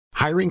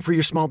Hiring for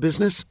your small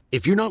business?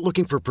 If you're not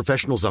looking for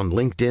professionals on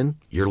LinkedIn,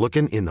 you're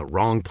looking in the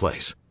wrong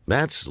place.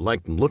 That's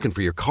like looking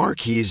for your car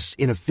keys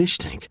in a fish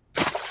tank.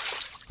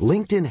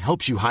 LinkedIn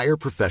helps you hire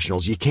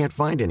professionals you can't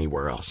find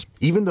anywhere else,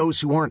 even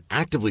those who aren't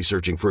actively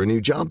searching for a new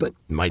job but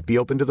might be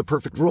open to the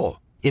perfect role.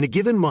 In a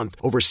given month,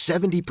 over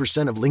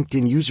 70% of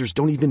LinkedIn users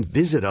don't even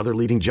visit other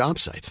leading job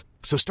sites.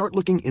 So start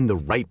looking in the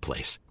right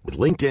place. With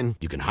LinkedIn,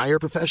 you can hire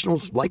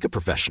professionals like a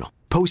professional.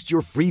 Post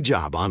your free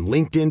job on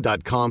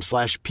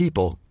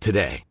linkedin.com/people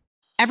today.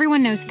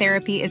 Everyone knows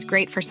therapy is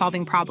great for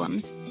solving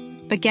problems,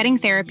 but getting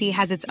therapy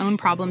has its own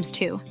problems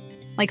too,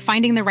 like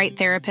finding the right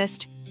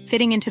therapist,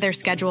 fitting into their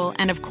schedule,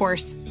 and of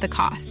course, the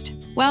cost.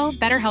 Well,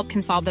 BetterHelp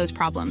can solve those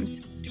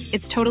problems.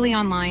 It's totally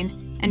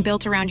online and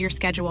built around your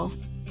schedule.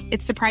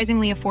 It's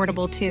surprisingly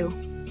affordable too.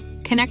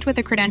 Connect with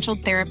a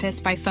credentialed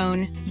therapist by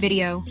phone,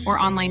 video, or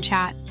online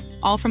chat,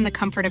 all from the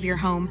comfort of your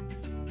home.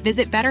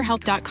 Visit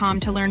BetterHelp.com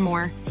to learn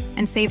more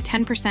and save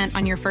 10%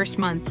 on your first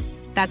month.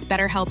 That's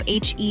BetterHelp,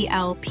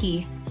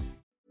 H-E-L-P.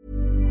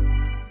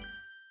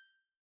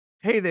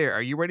 Hey there,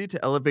 are you ready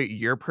to elevate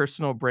your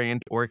personal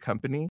brand or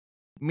company?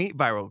 Meet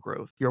Viral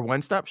Growth, your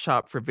one-stop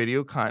shop for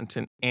video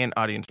content and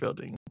audience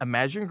building.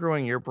 Imagine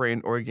growing your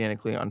brand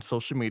organically on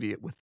social media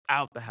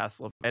without the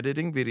hassle of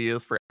editing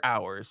videos for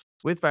hours.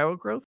 With Viral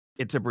Growth,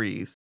 it's a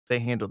breeze. They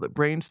handle the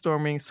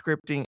brainstorming,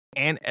 scripting,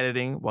 and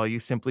editing while you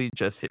simply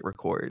just hit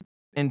record.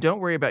 And don't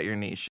worry about your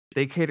niche.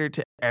 They cater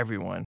to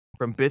everyone,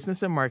 from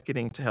business and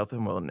marketing to health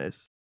and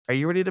wellness. Are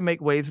you ready to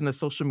make waves in the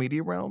social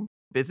media realm?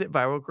 Visit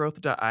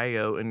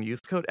viralgrowth.io and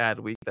use code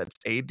ADWEEK, that's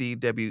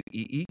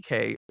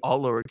ADWEEK, all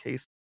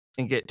lowercase,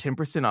 and get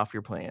 10% off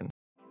your plan.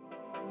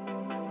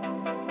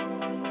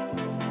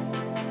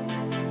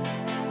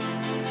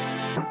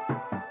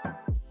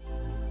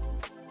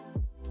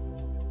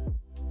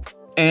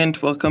 And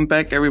welcome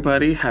back,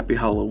 everybody. Happy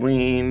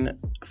Halloween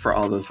for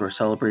all those who are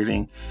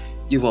celebrating.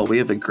 We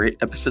have a great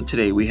episode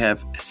today. We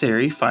have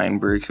Sari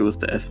Feinberg, who is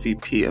the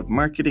SVP of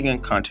Marketing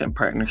and Content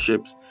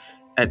Partnerships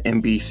at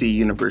NBC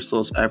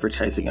Universal's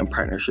Advertising and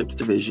Partnerships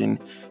Division.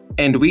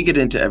 And we get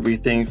into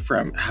everything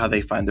from how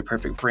they find the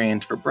perfect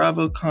brand for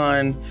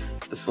BravoCon,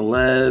 the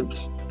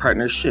celebs,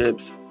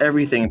 partnerships,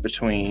 everything in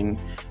between,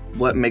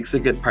 what makes a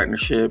good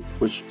partnership,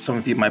 which some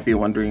of you might be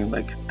wondering,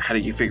 like, how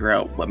do you figure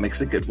out what makes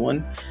a good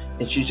one?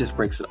 And she just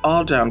breaks it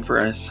all down for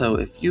us. So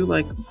if you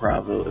like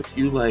Bravo, if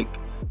you like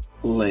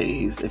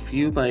Lay's, if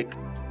you like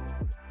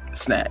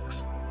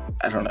snacks,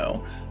 I don't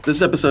know,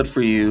 this episode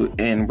for you,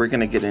 and we're going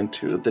to get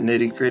into the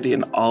nitty-gritty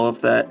and all of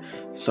that.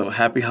 So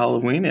happy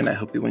Halloween, and I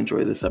hope you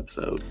enjoy this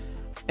episode.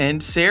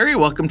 And Sari,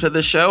 welcome to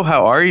the show.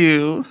 How are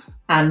you?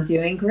 I'm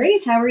doing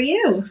great. How are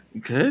you?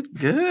 Good,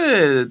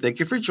 good. Thank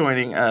you for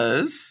joining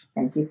us.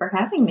 Thank you for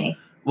having me.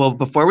 Well,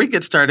 before we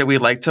get started, we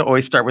like to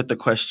always start with the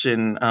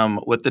question,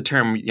 what the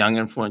term young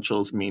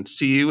influentials means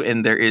to you,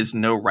 and there is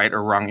no right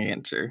or wrong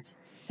answer.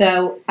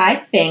 So I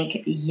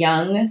think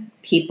young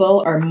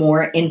people are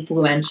more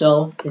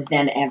influential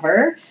than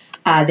ever.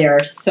 There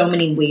are so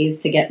many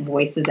ways to get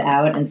voices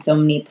out and so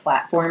many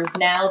platforms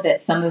now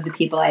that some of the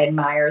people I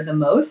admire the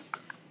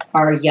most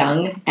are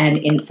young and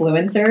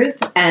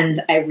influencers.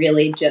 And I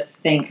really just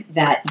think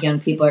that young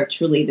people are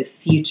truly the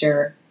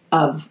future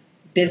of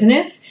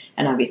business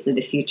and obviously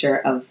the future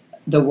of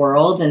the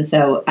world. And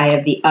so I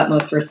have the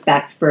utmost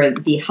respect for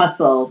the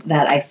hustle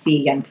that I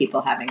see young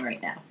people having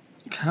right now.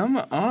 Come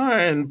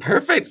on.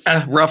 Perfect.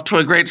 Rough to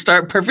a great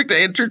start. Perfect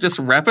answer. Just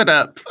wrap it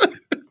up.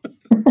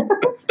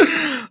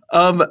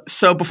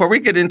 So before we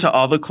get into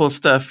all the cool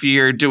stuff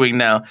you're doing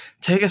now,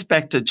 take us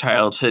back to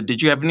childhood.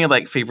 Did you have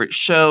any favorite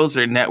shows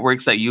or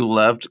networks that you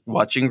loved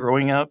watching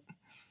growing up?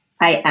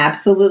 I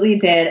absolutely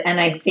did.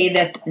 And I say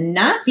this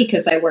not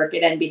because I work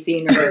at NBC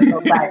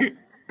Universal, but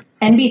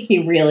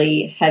NBC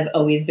really has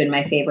always been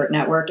my favorite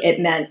network. It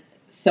meant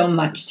so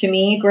much to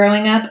me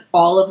growing up.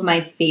 All of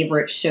my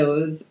favorite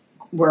shows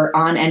were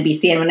on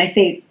NBC. And when I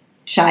say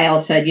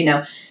childhood,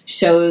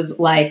 shows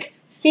like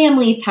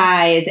Family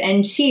Ties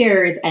and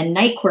Cheers and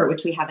Night Court,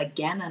 which we have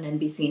again on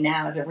NBC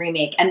now as a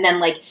remake. And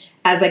then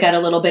as I got a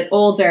little bit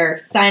older,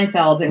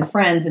 Seinfeld and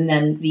Friends, and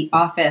then The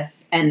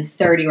Office and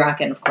 30 Rock,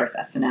 and of course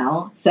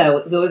SNL.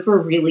 So those were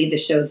really the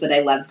shows that I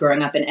loved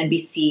growing up. And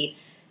NBC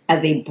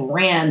as a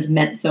brand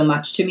meant so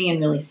much to me and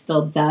really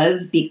still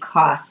does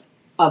because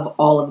of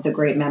all of the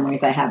great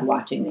memories I have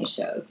watching these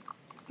shows.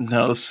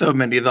 No, so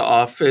many. The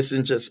Office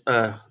and just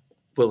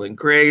Will and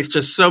Grace,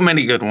 just so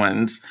many good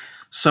ones.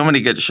 So many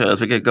good shows.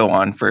 We could go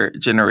on for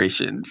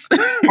generations.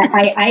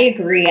 I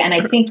agree. And I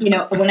think,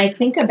 when I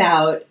think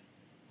about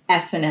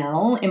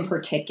SNL in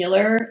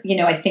particular,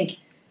 I think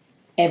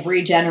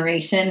every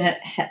generation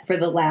for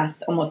the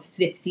last almost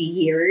 50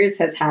 years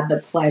has had the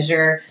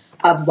pleasure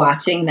of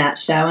watching that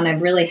show. And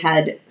I've really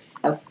had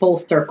a full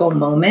circle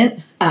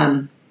moment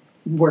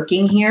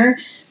working here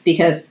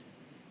because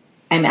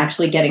I'm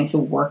actually getting to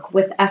work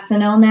with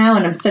SNL now.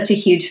 And I'm such a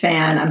huge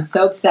fan. I'm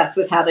so obsessed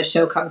with how the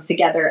show comes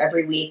together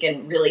every week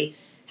and really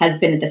has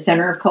been at the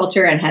center of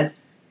culture and has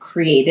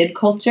created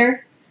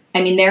culture. I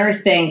mean, there are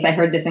things, I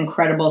heard this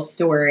incredible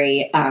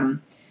story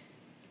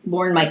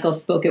Lorne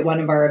Michaels spoke at one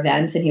of our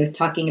events, and he was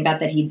talking about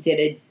that he did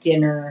a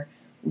dinner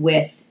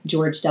with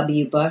George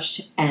W.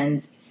 Bush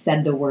and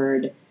said the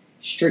word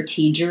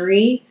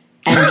strategery.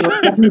 And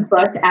George W.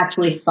 Bush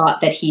actually thought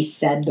that he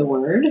said the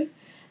word.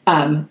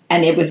 And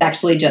it was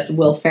actually just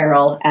Will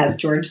Ferrell as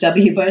George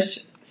W. Bush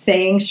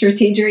saying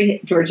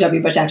strategery. George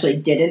W. Bush actually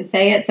didn't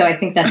say it. So I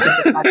think that's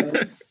just a funny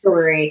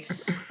story.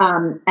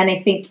 And I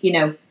think,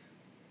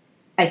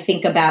 I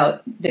think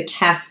about the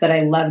cast that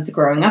I loved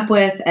growing up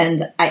with,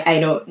 and I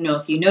don't know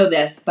if you know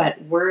this,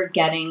 but we're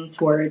getting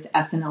towards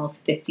SNL's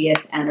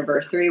 50th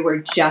anniversary. We're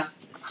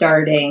just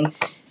starting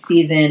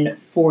season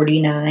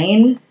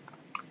 49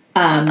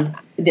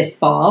 this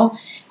fall,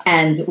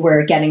 and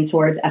we're getting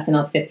towards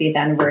SNL's 50th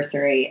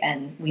anniversary,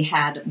 and we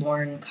had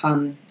Lorne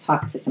come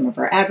talk to some of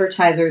our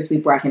advertisers. We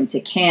brought him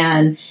to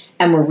Cannes,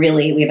 and we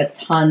have a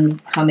ton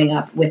coming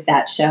up with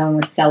that show, and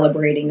we're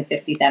celebrating the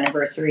 50th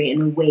anniversary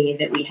in a way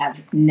that we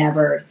have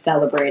never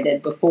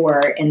celebrated before,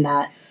 in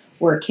that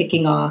we're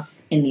kicking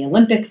off in the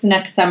Olympics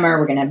next summer.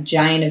 We're going to have a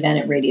giant event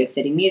at Radio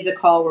City Music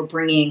Hall. We're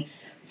bringing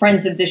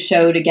friends of the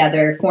show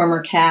together, former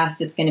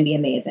cast. It's going to be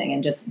amazing.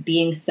 And just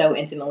being so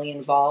intimately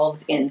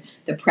involved in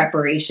the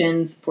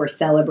preparations for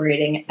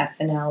celebrating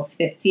SNL's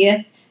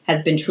 50th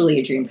has been truly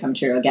a dream come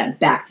true. Again,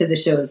 back to the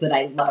shows that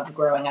I loved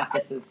growing up.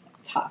 This was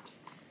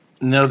tops.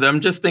 No, I'm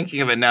just thinking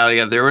of it now.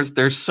 Yeah,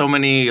 there's so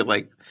many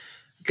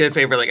good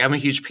favorite. I'm a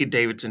huge Pete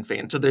Davidson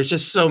fan. So there's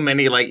just so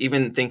many,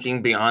 even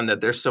thinking beyond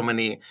that, there's so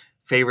many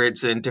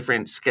favorites and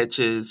different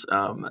sketches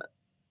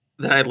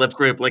that I loved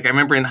growing up. I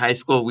remember in high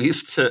school,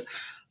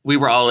 we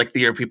were all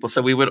theater people,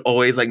 so we would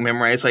always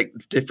memorize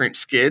different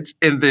skits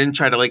and then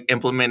try to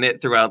implement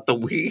it throughout the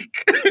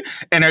week.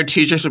 And our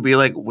teachers would be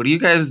like, "What are you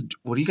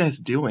guys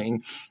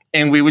doing?"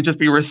 And we would just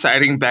be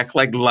reciting back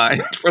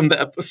lines from the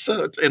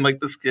episodes and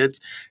the skits,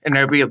 and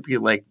everybody would be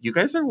like, "You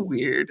guys are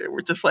weird," and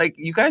we're just like,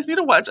 "You guys need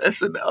to watch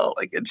SNL.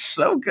 It's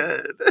so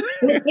good."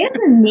 It's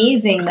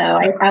amazing, though.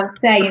 I'll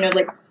say,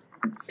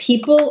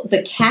 people,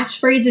 the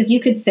catchphrases, you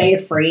could say a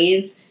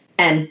phrase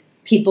and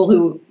people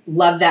who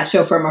love that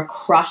show from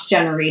across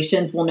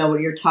generations will know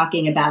what you're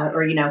talking about.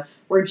 Or,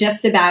 we're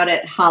just about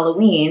at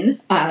Halloween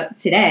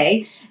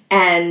today,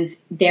 and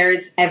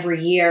there's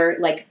every year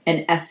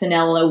an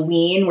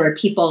SNL-oween where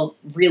people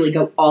really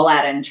go all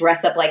out and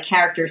dress up like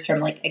characters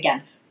from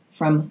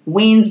from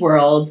Wayne's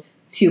World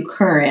to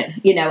current,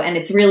 and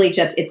it's really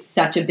it's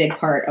such a big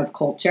part of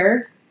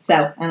culture.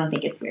 So I don't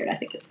think it's weird. I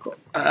think it's cool.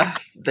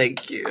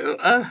 Thank you.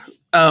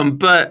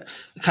 But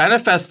kind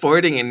of fast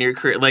forwarding in your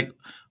career,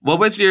 what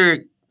was your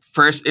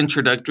first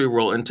introductory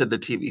role into the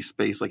TV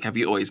space? Have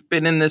you always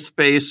been in this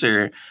space,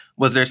 or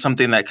was there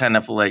something that kind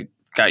of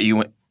got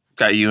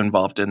you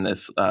involved in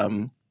this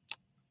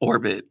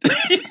orbit?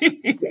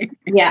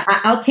 Yeah,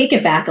 I'll take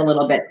it back a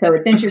little bit. So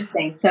it's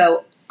interesting.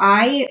 So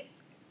I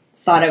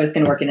thought I was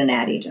going to work in an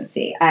ad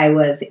agency. I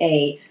was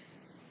an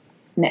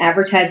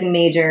advertising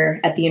major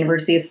at the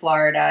University of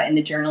Florida in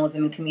the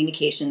journalism and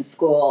communications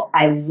school.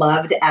 I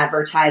loved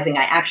advertising.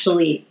 I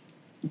actually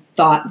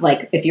thought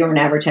if you were an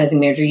advertising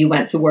major, you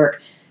went to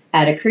work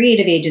at a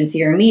creative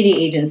agency or a media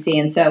agency.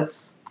 And so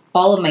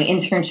all of my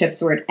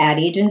internships were at ad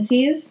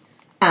agencies,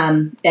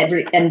 from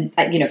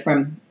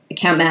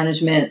account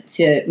management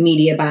to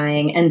media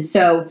buying. And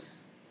so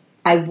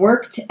I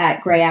worked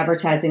at Gray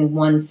Advertising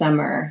one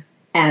summer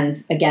and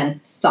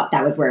again, thought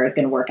that was where I was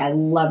going to work. I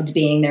loved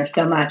being there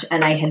so much.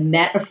 And I had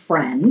met a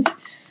friend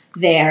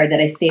there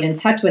that I stayed in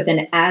touch with.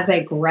 And as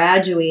I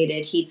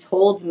graduated, he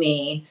told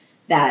me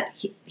that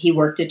he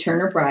worked at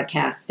Turner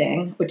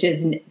Broadcasting, which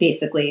is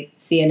basically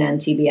CNN,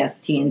 TBS,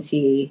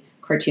 TNT,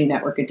 Cartoon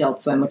Network, Adult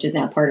Swim, which is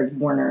now part of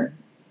Warner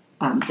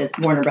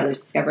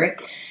Brothers Discovery.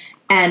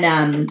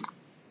 And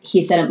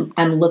he said,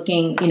 I'm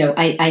looking,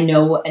 I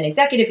know an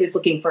executive who's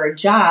looking for a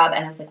job.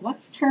 And I was like,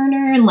 what's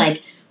Turner?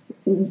 And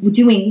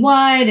doing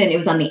what? And it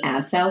was on the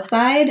ad sales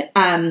side.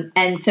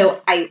 And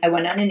so I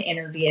went on an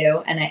interview,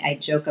 and I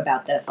joke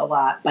about this a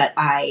lot, but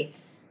I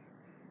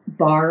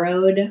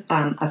borrowed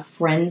a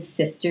friend's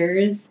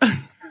sister's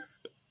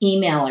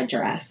email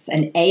address,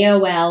 an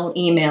AOL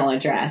email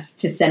address,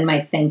 to send my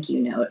thank you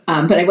note.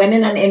 But I went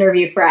in on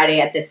interview Friday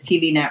at this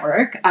TV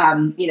network,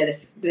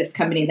 this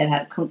company that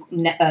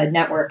had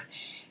networks,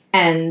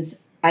 and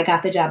I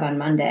got the job on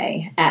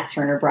Monday at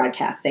Turner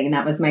Broadcasting, and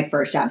that was my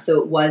first job. So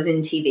it was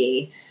in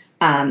TV.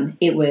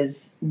 It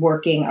was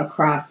working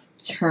across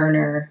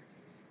Turner,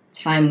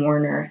 Time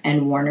Warner,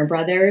 and Warner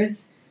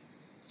Brothers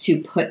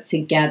to put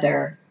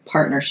together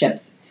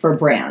partnerships for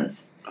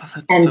brands.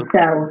 Oh,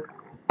 so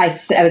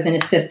I was an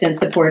assistant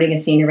supporting a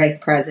senior vice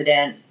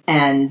president,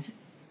 and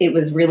it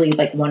was really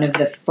one of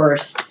the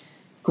first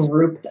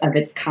groups of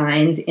its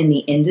kind in the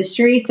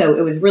industry. So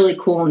it was really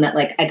cool in that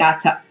I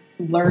got to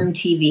learn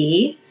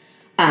TV.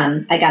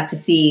 I got to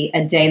see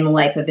a day in the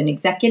life of an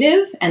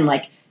executive and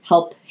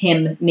help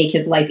him make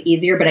his life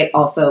easier. But I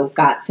also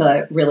got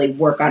to really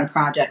work on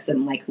projects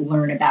and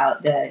learn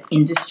about the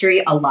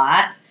industry a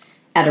lot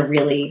at a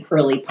really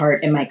early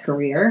part in my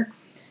career.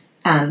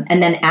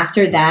 And then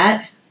after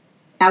that,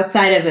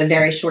 outside of a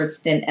very short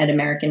stint at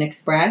American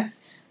Express,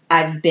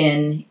 I've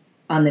been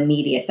on the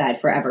media side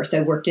forever. So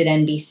I worked at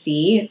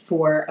NBC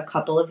for a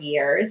couple of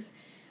years.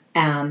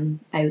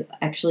 I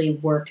actually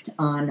worked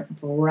on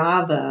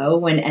Bravo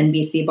when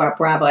NBC bought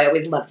Bravo. I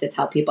always love to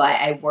tell people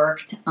I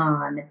worked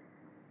on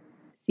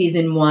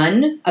season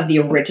 1 of the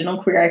original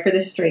Queer Eye for the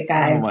Straight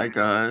Guy. Oh my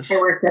gosh. I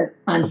worked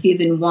on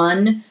season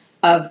 1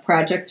 of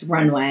Project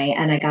Runway,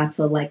 and I got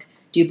to like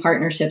do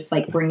partnerships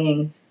like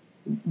bringing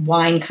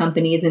wine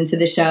companies into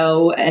the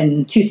show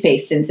and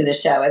toothpaste into the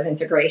show as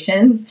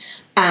integrations.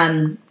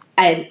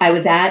 I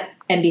was at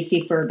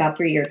NBC for about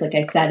 3 years, like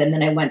I said, and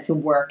then I went to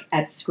work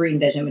at Screen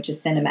Vision, which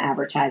is cinema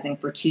advertising,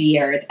 for 2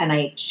 years, and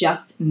I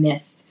just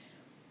missed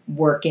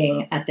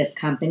working at this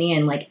company.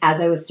 And like as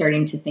I was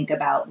starting to think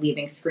about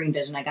leaving Screen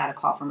Vision, I got a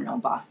call from an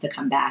old boss to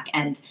come back,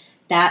 and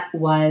that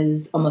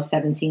was almost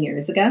 17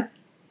 years ago.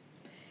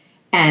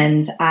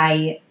 And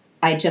I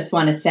just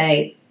want to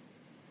say,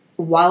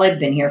 while I've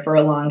been here for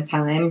a long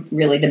time,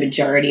 really the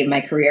majority of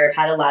my career, I've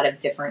had a lot of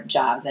different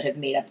jobs that have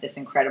made up this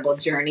incredible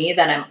journey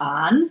that I'm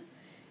on.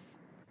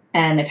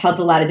 And I've held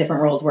a lot of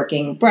different roles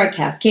working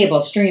broadcast,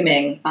 cable,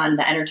 streaming, on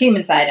the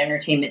entertainment side,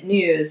 entertainment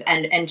news.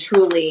 And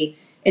truly,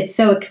 it's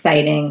so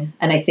exciting.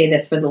 And I say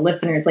this for the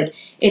listeners, like,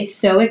 it's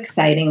so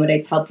exciting. What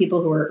I tell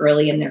people who are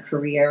early in their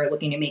career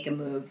looking to make a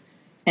move,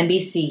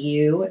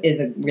 NBCU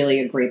is really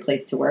a great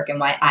place to work. And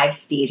why I've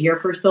stayed here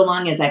for so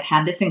long is I've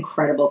had this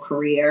incredible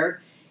career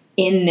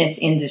in this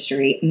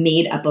industry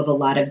made up of a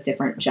lot of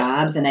different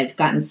jobs. And I've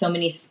gotten so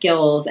many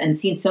skills and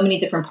seen so many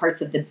different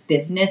parts of the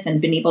business and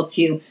been able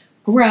to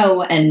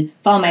grow and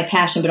follow my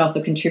passion, but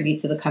also contribute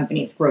to the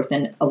company's growth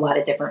in a lot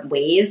of different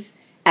ways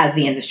as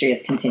the industry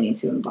has continued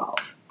to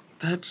evolve.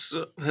 That's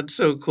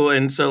so cool.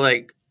 And so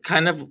like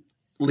kind of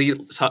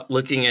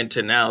looking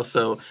into now,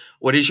 so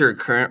what is your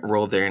current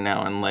role there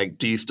now? And like,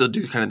 do you still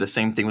do kind of the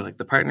same thing with like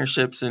the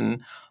partnerships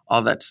and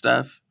all that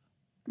stuff?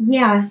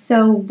 Yeah,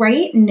 so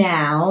right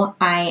now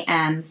I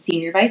am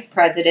Senior Vice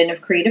President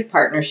of Creative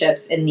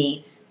Partnerships in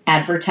the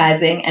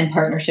Advertising and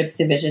Partnerships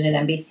Division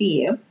at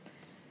NBCU.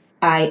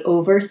 I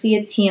oversee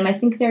a team, I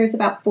think there's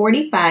about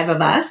 45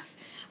 of us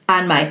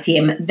on my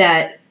team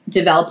that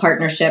develop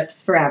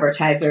partnerships for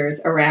advertisers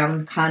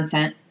around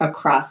content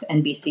across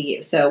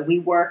NBCU. So we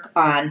work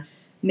on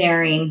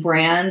marrying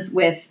brands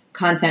with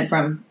content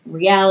from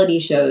reality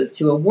shows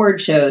to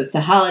award shows to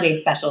holiday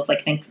specials,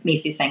 like think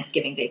Macy's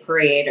Thanksgiving Day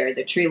Parade or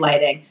the tree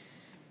lighting,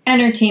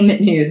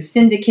 entertainment news,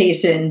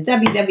 syndication,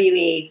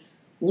 WWE,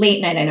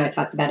 late night. I know I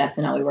talked about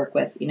SNL. We work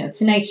with,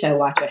 Tonight Show,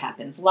 Watch What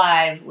Happens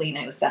Live, Late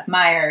Night with Seth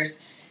Meyers.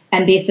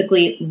 And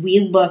basically we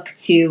look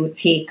to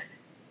take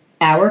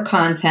our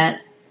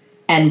content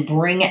and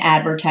bring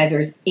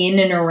advertisers in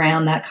and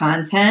around that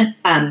content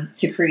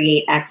to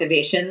create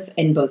activations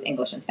in both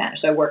English and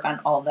Spanish. So I work on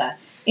all the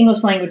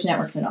English language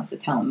networks and also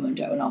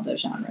Telemundo and all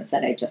those genres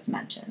that I just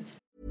mentioned.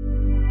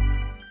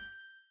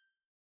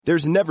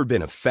 There's never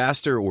been a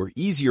faster or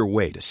easier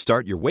way to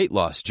start your weight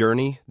loss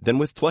journey than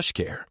with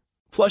PlushCare.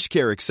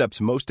 PlushCare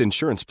accepts most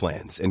insurance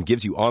plans and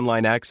gives you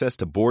online access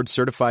to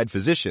board-certified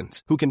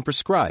physicians who can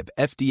prescribe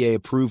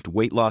FDA-approved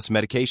weight loss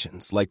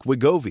medications like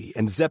Wegovy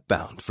and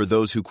Zepbound for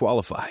those who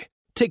qualify.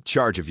 Take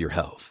charge of your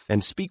health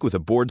and speak with a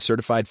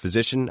board-certified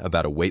physician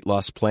about a weight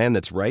loss plan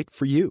that's right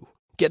for you.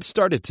 Get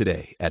started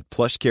today at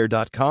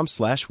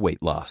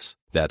plushcare.com/weight loss.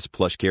 That's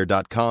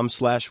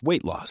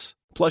plushcare.com/weight loss.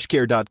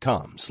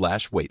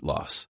 plushcare.com/weight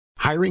loss.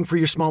 Hiring for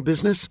your small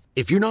business?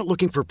 If you're not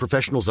looking for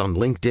professionals on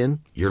LinkedIn,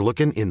 you're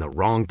looking in the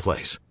wrong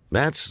place.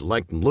 That's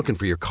like looking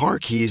for your car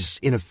keys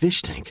in a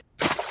fish tank.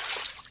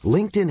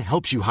 LinkedIn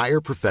helps you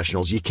hire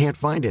professionals you can't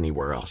find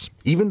anywhere else,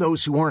 even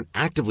those who aren't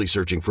actively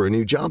searching for a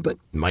new job but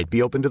might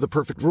be open to the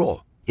perfect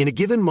role. In a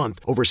given month,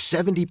 over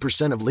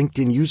 70% of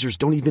LinkedIn users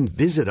don't even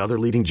visit other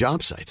leading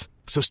job sites.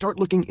 So start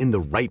looking in the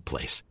right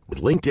place.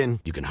 With LinkedIn,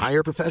 you can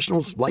hire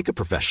professionals like a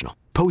professional.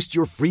 Post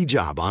your free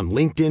job on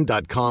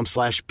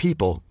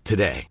linkedin.com/people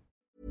today.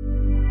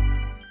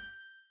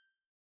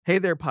 Hey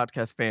there,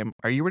 podcast fam.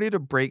 Are you ready to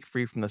break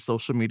free from the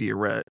social media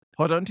rut?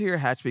 Hold on to your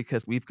hatch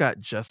because we've got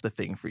just the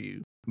thing for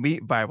you.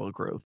 Meet Viral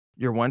Growth,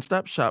 your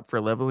one-stop shop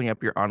for leveling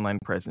up your online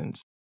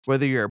presence.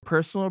 Whether you're a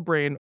personal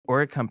brand or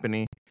a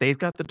company, they've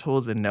got the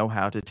tools and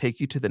know-how to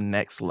take you to the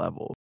next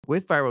level.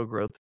 With Viral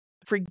Growth,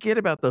 forget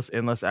about those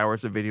endless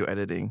hours of video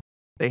editing.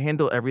 They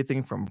handle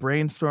everything from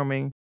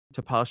brainstorming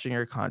to polishing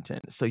your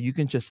content so you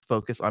can just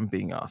focus on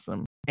being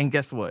awesome. And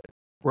guess what?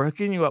 We're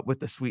hooking you up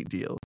with a sweet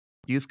deal.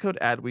 Use code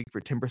ADWEEK for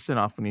 10%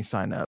 off when you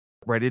sign up.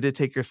 Ready to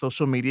take your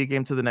social media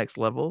game to the next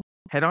level?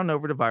 Head on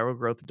over to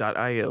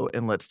viralgrowth.io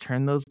and let's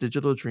turn those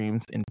digital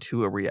dreams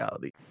into a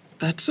reality.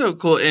 That's so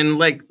cool. And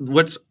like,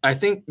 I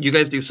think you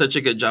guys do such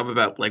a good job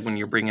about like when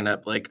you're bringing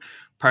up like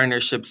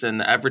partnerships and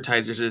the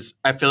advertisers is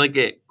I feel like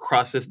it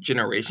crosses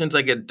generations.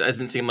 Like it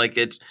doesn't seem like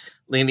it's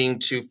leaning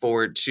too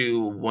forward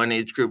to one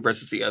age group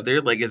versus the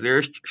other. Like, is there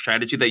a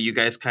strategy that you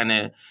guys kind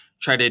of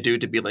try to do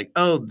to be like,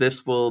 oh,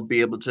 this will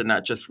be able to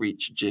not just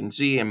reach Gen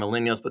Z and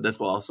millennials, but this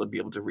will also be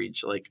able to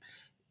reach like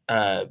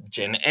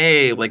Gen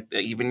A, like the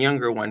even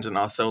younger ones, and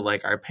also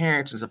like our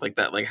parents and stuff like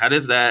that. Like, how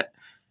does that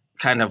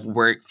kind of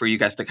work for you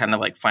guys to kind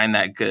of like find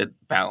that good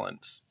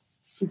balance?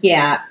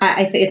 Yeah,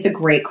 I think it's a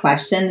great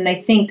question. And I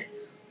think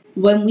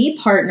when we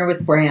partner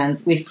with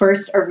brands, we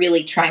first are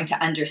really trying to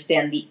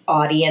understand the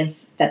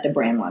audience that the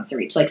brand wants to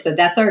reach. Like, so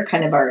that's our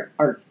kind of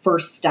our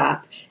first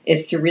stop,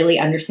 is to really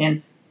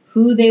understand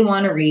who they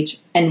want to reach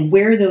and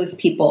where those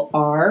people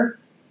are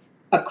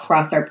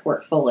across our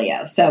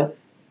portfolio. So,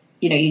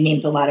 you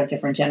named a lot of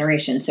different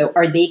generations. So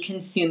are they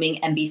consuming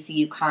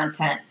NBCU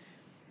content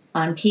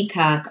on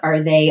Peacock? Are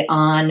they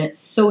on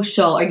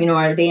social? Or,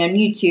 are they on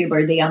YouTube?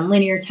 Are they on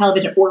linear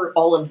television, or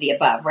all of the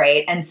above,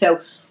 right? And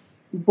so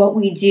what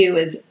we do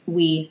is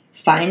we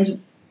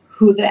find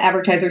who the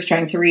advertiser is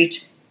trying to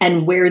reach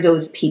and where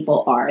those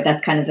people are.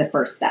 That's kind of the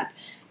first step.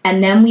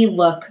 And then we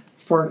look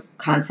for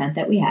content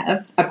that we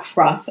have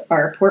across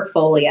our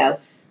portfolio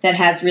that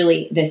has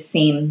really the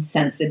same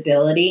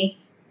sensibility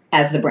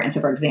as the brand.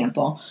 So, for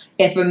example,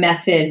 if a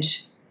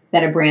message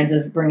that a brand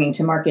is bringing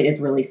to market is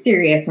really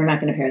serious, we're not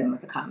going to pair them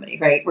with a comedy,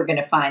 right? We're going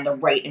to find the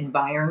right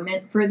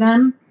environment for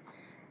them.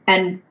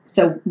 And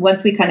so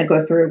once we kind of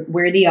go through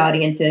where the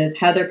audience is,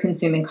 how they're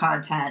consuming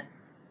content,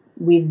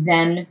 we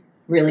then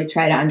really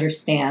try to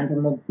understand,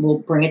 and we'll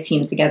bring a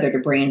team together to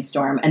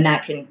brainstorm. And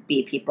that can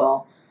be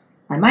people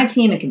on my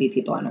team, it can be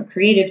people on our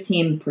creative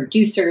team,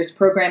 producers,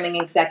 programming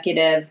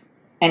executives,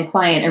 and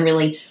client, and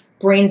really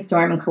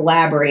brainstorm and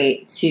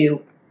collaborate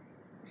to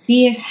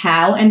see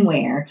how and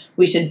where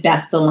we should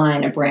best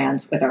align a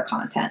brand with our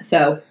content.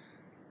 So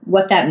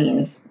what that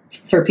means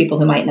for people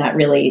who might not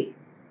really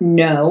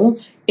know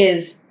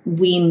is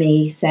we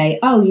may say,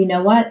 oh, you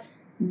know what?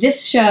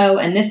 This show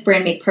and this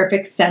brand make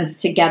perfect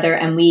sense together,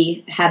 and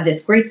we have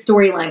this great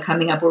storyline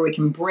coming up where we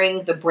can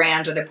bring the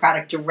brand or the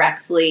product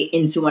directly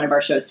into one of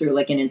our shows through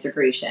like an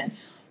integration.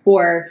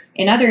 Or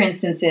in other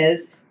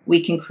instances,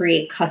 we can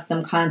create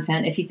custom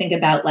content. If you think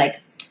about,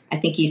 like, I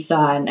think you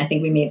saw, and I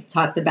think we may have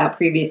talked about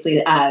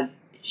previously,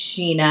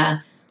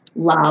 Sheena,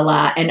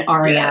 Lala, and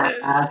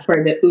Ariana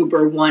for the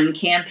Uber One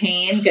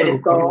campaign, Good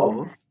as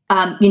Gold.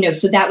 Cool.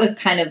 So that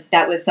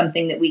was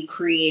something that we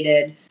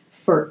created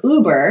for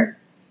Uber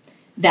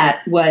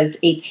that was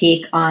a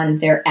take on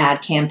their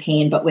ad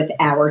campaign, but with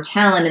our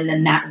talent. And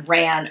then that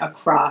ran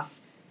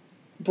across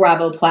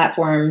Bravo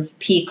platforms,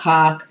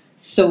 Peacock,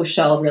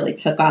 social, really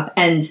took off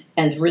and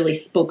really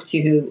spoke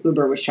to who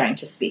Uber was trying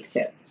to speak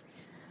to.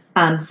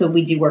 So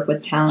we do work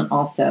with talent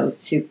also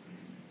to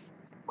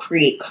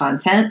create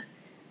content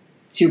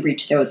to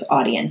reach those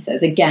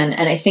audiences. Again,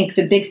 and I think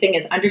the big thing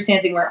is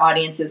understanding where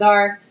audiences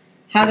are,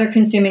 how they're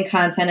consuming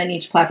content on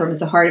each platform is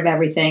the heart of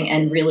everything,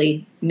 and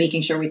really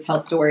making sure we tell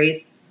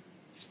stories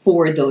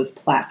for those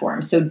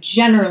platforms. So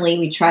generally,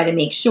 we try to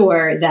make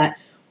sure that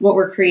what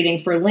we're creating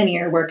for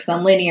linear works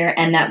on linear,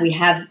 and that we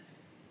have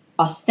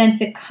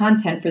authentic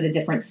content for the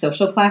different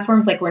social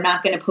platforms. Like, we're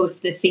not going to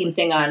post the same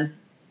thing on,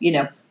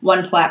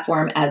 one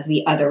platform as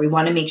the other. We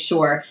want to make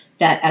sure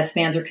that as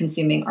fans are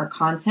consuming our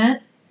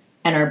content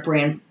and our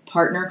brand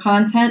partner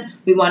content,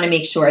 we want to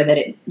make sure that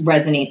it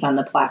resonates on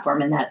the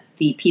platform and that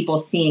the people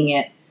seeing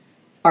it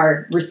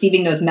are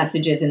receiving those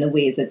messages in the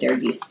ways that they're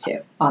used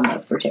to on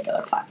those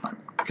particular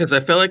platforms. Because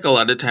I feel like a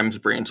lot of times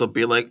brands will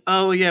be like,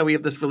 oh, yeah, we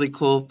have this really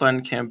cool,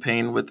 fun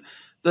campaign with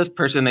this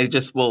person. They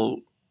just will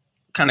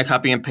kind of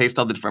copy and paste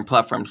all the different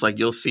platforms. Like,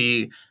 you'll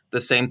see the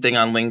same thing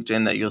on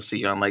LinkedIn that you'll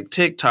see on like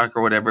TikTok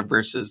or whatever,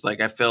 versus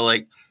like, I feel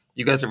like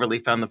you guys have really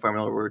found the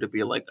formula where to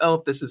be like, oh,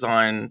 if this is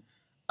on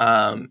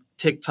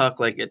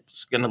TikTok, like,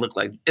 it's going to look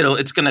like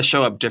it's going to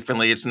show up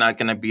differently. It's not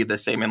going to be the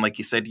same. And like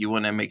you said, you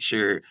want to make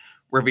sure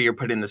wherever you're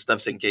putting the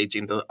stuff's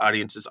engaging the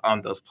audiences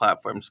on those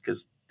platforms,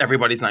 because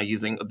everybody's not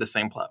using the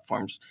same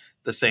platforms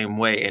the same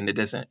way, and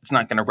it's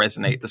not going to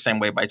resonate the same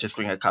way by just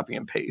doing a copy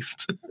and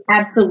paste.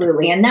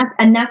 Absolutely. And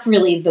that's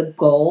really the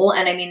goal.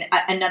 And I mean,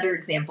 another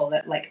example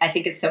that, like, I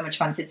think is so much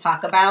fun to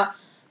talk about,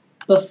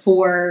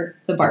 before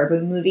the Barbie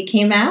movie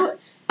came out,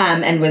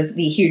 and was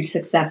the huge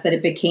success that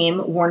it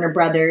became, Warner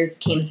Brothers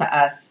came to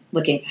us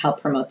looking to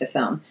help promote the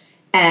film.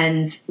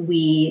 And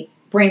we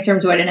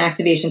brainstormed what an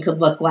activation could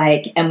look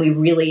like. And we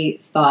really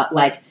thought,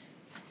 like,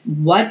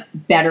 what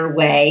better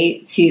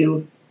way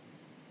to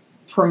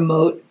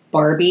promote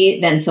Barbie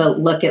than to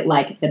look at,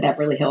 like, the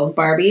Beverly Hills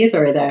Barbies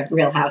or the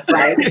Real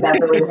Housewives of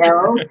Beverly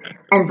Hills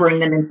and bring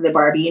them into the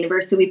Barbie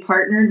universe. So we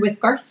partnered with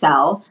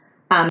Garcelle,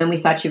 and we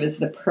thought she was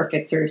the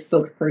perfect sort of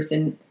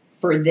spokesperson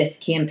for this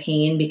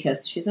campaign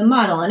because she's a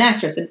model, an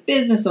actress, a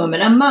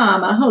businesswoman, a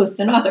mom, a host,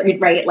 an author,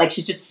 right? Like,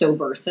 she's just so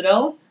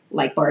versatile,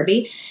 like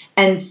Barbie.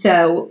 And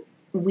so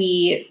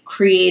we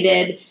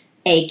created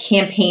a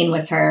campaign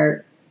with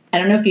her. I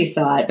don't know if you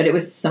saw it, but it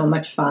was so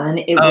much fun.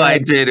 I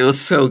did. It was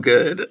so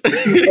good.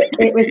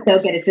 It was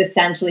so good. It's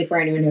essentially, for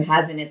anyone who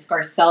hasn't, it's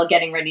Garcelle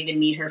getting ready to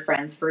meet her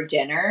friends for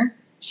dinner.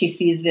 She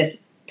sees this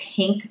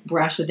pink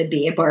brush with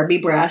a Barbie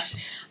brush,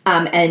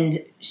 and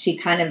she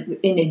kind of,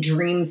 in a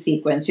dream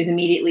sequence, she's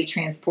immediately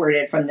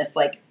transported from this,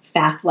 like,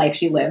 fast life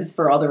she lives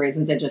for all the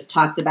reasons I just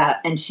talked about,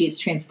 and she's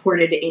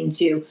transported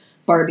into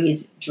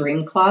Barbie's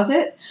dream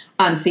closet.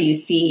 So you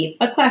see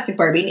a classic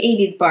Barbie, an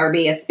 80s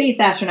Barbie, a space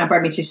astronaut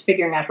Barbie, and she's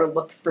figuring out her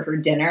looks for her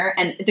dinner.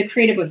 And the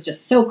creative was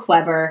just so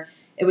clever.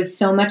 It was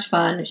so much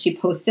fun. She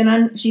posted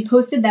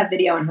that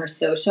video on her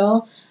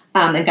social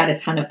and got a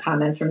ton of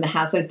comments from the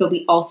housewives. But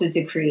we also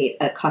did create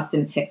a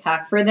custom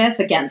TikTok for this,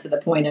 again, to the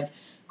point of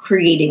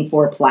creating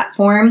for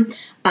platform.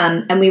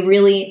 And we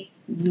really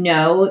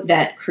know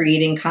that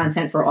creating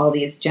content for all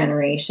these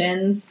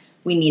generations,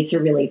 we need to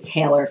really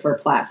tailor for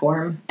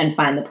platform and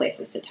find the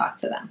places to talk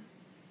to them.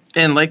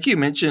 And like you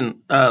mentioned,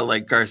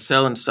 like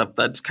Garcelle and stuff,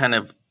 that's kind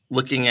of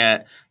looking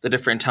at the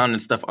different talent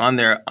and stuff on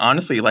there,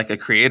 honestly, like a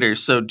creator.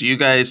 So do you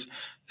guys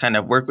kind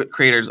of work with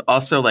creators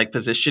also, like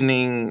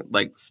positioning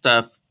like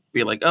stuff,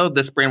 be like, oh,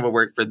 this brand will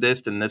work for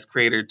this and this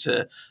creator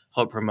to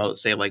help promote,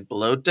 say, like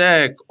Below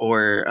Deck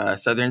or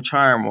Southern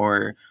Charm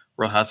or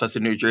Real Housewives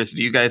of New Jersey?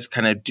 Do you guys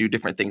kind of do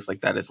different things like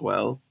that as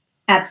well?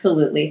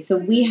 Absolutely. So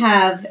we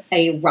have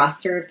a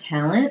roster of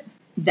talent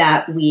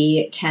that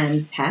we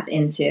can tap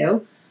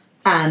into.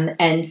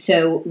 And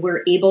so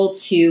we're able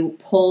to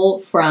pull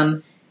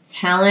from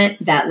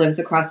talent that lives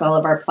across all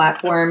of our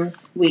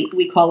platforms.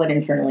 We call it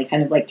internally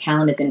kind of like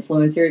talent as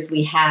influencers.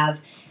 We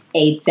have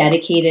a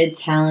dedicated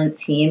talent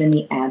team in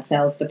the ad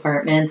sales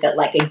department that,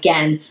 like,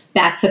 again,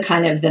 back to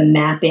kind of the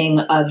mapping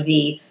of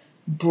the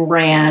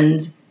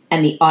brand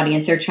and the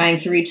audience they're trying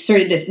to reach. Sort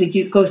of this, we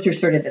do go through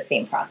sort of the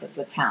same process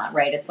with talent,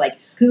 right? It's like,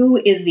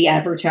 who is the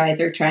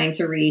advertiser trying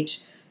to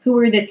reach? Who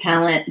are the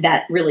talent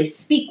that really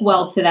speak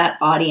well to that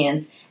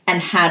audience?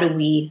 And how do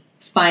we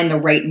find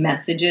the right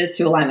messages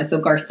to align with? So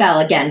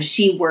Garcelle, again,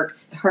 she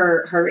works,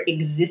 her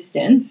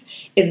existence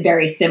is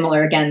very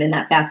similar, again, in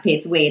that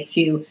fast-paced way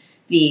to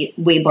the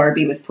way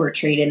Barbie was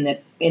portrayed in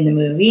the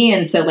movie.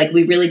 And so, like,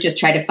 we really just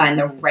try to find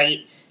the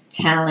right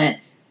talent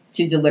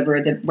to deliver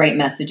the right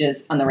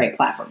messages on the right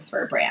platforms for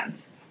our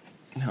brands.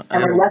 No,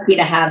 and we're lucky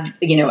to have,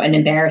 an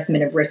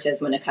embarrassment of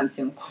riches when it comes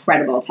to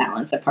incredible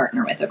talent to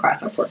partner with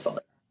across our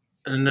portfolio.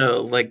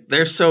 No, like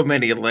there's so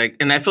many, like,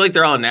 and I feel like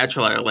they're all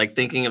natural. Like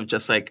thinking of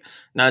just like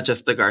not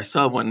just the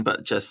Garcelle one,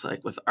 but just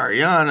like with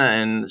Ariana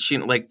and she,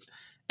 like,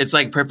 it's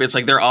like perfect. It's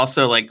like they're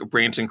also like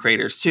brands and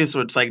creators too.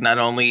 So it's like not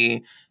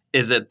only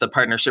is it the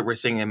partnership we're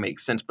seeing, it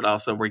makes sense, but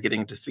also we're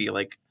getting to see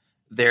like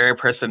their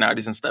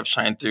personalities and stuff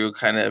shine through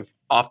kind of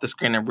off the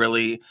screen and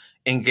really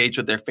engage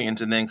with their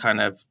fans and then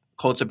kind of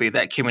cultivate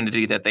that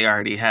community that they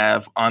already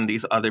have on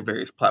these other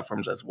various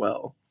platforms as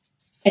well.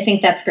 I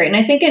think that's great. And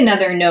I think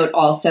another note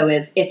also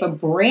is if a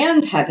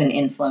brand has an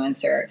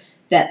influencer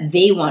that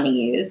they want to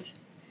use,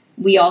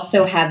 we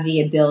also have the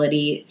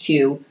ability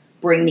to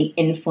bring the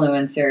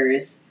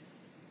influencers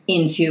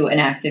into an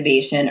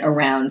activation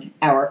around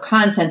our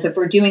content. So if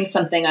we're doing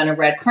something on a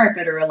red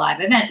carpet or a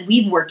live event,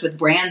 we've worked with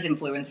brands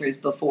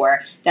influencers before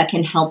that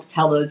can help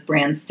tell those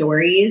brand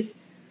stories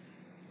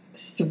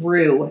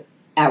through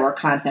our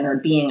content or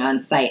being on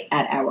site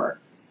at our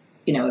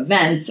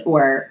events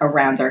or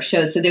around our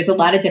shows. So there's a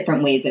lot of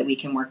different ways that we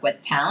can work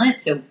with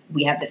talent. So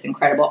we have this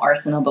incredible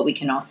arsenal, but we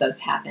can also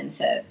tap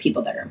into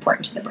people that are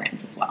important to the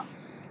brands as well.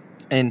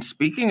 And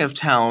speaking of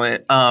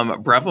talent,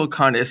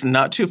 BravoCon is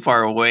not too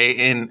far away.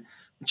 And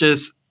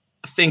just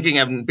thinking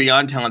of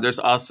beyond talent, there's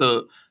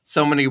also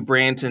so many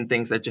brands and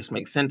things that just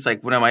make sense.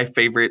 Like one of my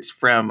favorites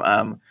from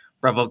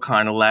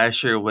BravoCon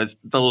last year was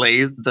the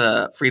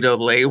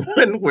Frito-Lay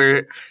one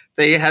where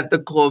they had the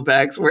cool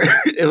bags where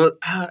it was,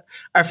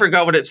 I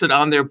forgot what it said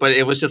on there, but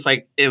it was just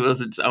like, it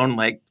was its own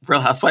like Real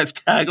Housewives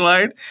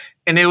tagline.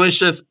 And it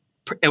was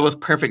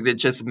perfect. It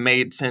just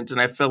made sense. And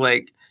I feel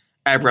like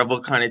at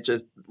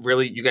BravoCon,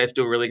 you guys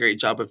do a really great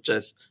job of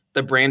just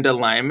the brand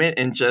alignment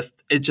and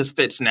it just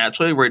fits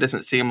naturally where it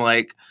doesn't seem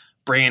like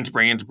brands,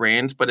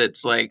 but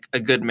it's like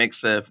a good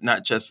mix of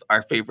not just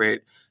our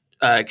favorite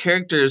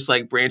characters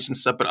like brands and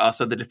stuff, but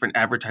also the different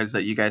advertisers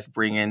that you guys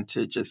bring in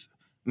to just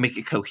make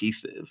it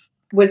cohesive.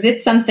 Was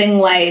it something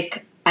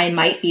like, I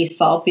might be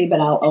salty, but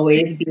I'll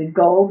always be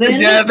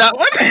golden? Yeah, that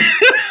one.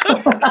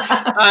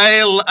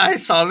 I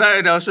saw that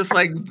and I was just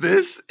like,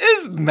 this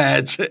is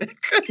magic.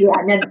 Yeah,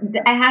 no,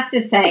 I have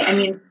to say, I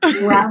mean,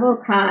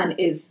 BravoCon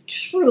is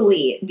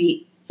truly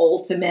the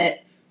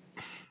ultimate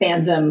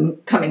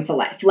fandom coming to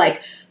life.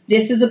 Like,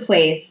 this is a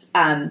place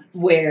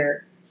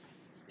where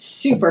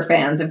super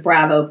fans of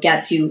Bravo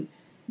get to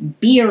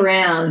be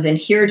around and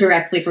hear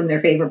directly from their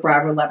favorite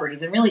Bravo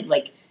celebrities and really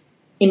like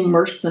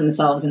immerse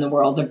themselves in the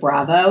worlds of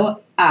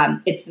Bravo.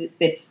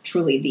 It's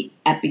truly the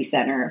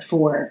epicenter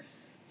for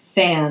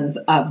fans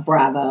of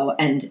Bravo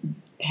and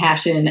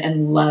passion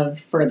and love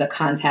for the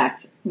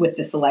contact with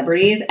the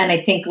celebrities. And I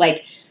think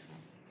like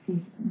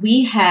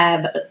we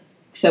have,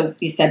 so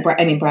you said,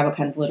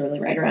 BravoCon's literally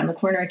right around the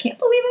corner. I can't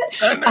believe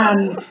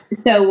it.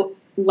 So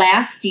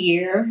last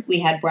year we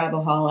had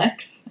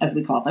Bravoholics, as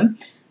we call them,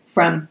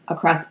 from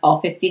across all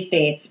 50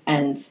 states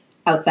and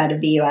outside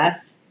of the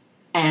U.S.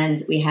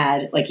 And we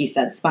had, like you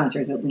said,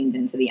 sponsors that leaned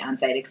into the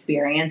on-site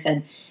experience.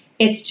 And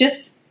it's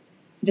just,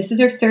 this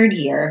is our third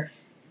year.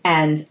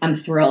 And I'm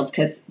thrilled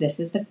because this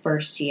is the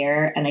first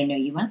year. And I know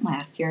you went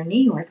last year in New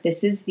York.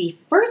 This is the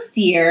first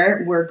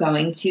year we're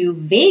going to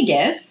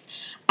Vegas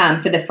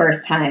for the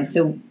first time.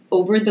 So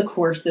over the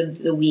course of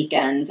the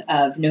weekend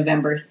of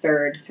November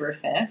 3rd through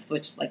 5th,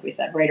 which, like we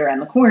said, right around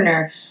the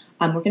corner,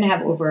 We're going to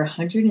have over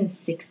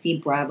 160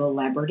 Bravo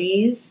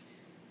celebrities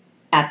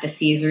at the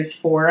Caesars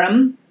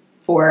Forum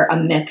for a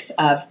mix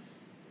of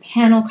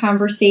panel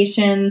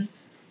conversations,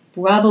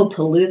 Bravo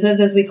Paloozas,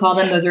 as we call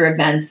them. Those are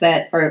events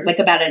that are like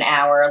about an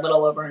hour, a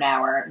little over an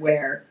hour,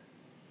 where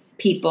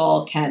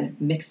people can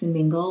mix and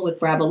mingle with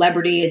Bravo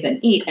celebrities and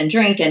eat and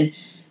drink and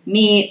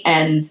meet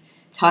and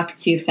talk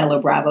to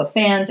fellow Bravo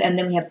fans. And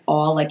then we have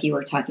all, like you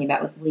were talking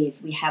about with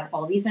Liz, we have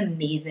all these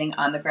amazing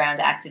on-the-ground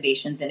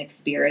activations and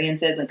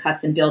experiences and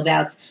custom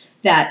build-outs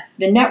that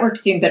the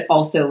network's doing, but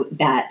also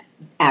that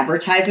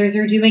advertisers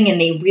are doing, and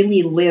they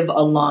really live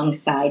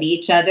alongside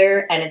each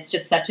other. And it's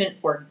just such an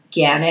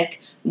organic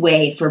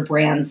way for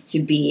brands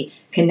to be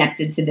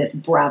connected to this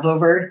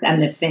Bravoverse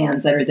and the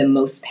fans that are the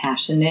most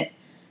passionate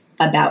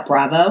about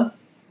Bravo.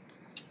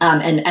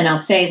 And I'll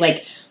say,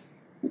 like,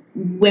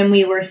 when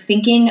we were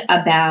thinking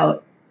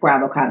about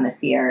BravoCon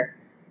this year,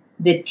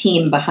 the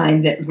team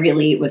behind it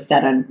really was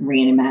set on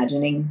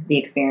reimagining the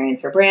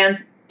experience for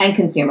brands and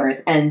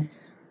consumers, and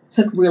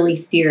took really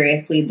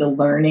seriously the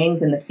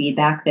learnings and the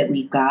feedback that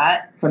we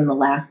got from the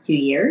last 2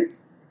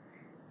 years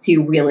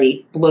to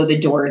really blow the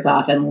doors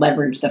off and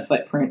leverage the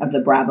footprint of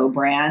the Bravo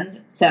brand.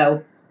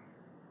 So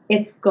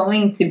it's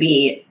going to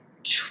be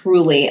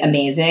truly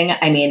amazing.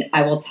 I mean,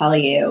 I will tell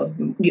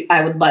you,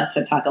 I would love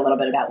to talk a little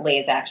bit about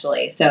Lay's,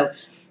 actually. So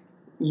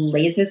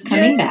Lay's is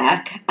coming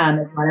back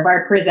as one of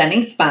our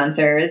presenting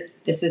sponsors.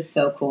 This is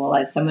so cool.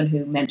 As someone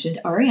who mentioned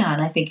Ariana,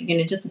 I think you're going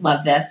to just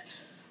love this.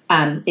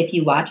 If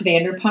you watch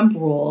Vanderpump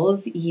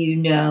Rules, you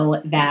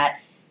know that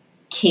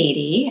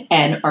Katie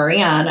and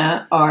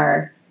Ariana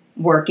are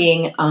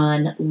working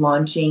on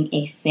launching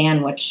a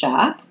sandwich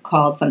shop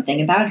called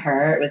Something About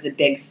Her. It was a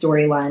big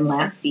storyline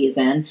last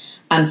season.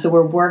 So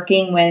we're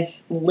working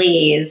with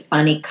Lay's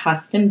on a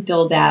custom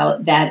build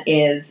out that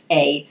is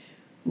a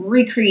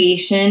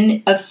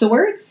recreation of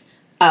sorts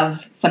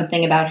of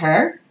Something About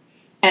Her.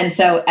 And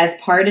so as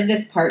part of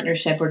this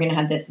partnership, we're going to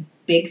have this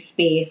big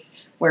space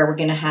where we're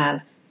going to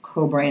have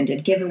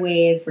co-branded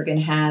giveaways. We're going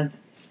to have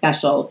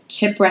special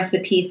chip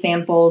recipe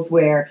samples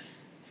where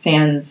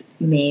fans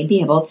may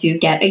be able to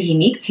get a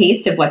unique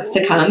taste of what's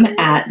to come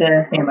at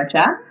the sandwich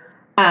shop.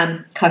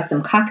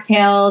 Custom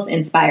cocktails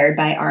inspired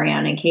by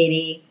Ariana and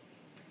Katie.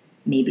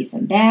 Maybe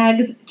some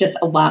bags. Just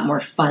a lot more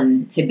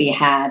fun to be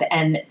had.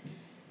 And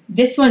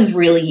this one's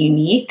really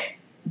unique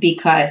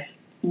because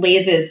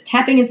Lay's is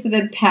tapping into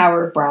the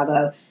power of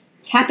Bravo,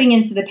 tapping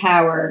into the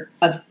power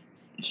of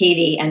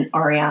Katie and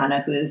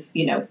Ariana, who's,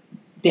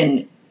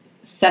 been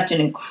such an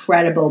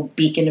incredible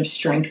beacon of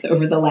strength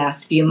over the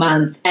last few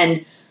months.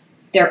 And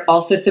they're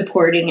also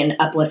supporting and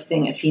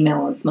uplifting a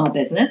female-owned small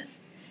business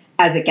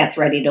as it gets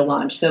ready to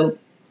launch. So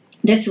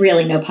this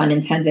really, no pun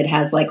intended,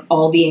 has like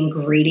all the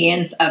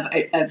ingredients of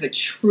a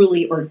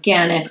truly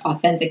organic,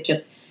 authentic,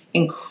 just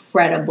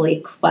incredibly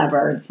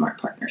clever and smart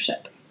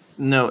partnership.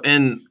 No,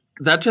 and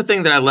that's the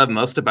thing that I love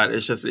most about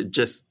it. It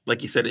just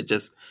like you said, it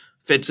just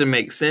fits and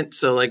makes sense.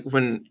 So like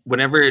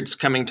whenever it's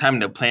coming time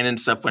to plan and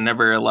stuff,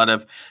 whenever a lot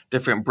of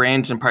different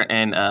brands and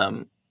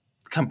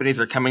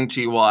companies are coming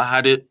to you, well, how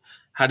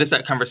does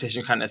that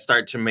conversation kind of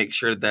start to make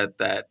sure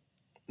that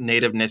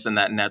nativeness and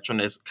that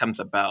naturalness comes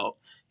about?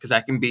 Because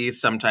that can be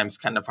sometimes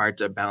kind of hard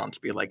to balance.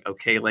 Be like,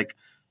 okay, like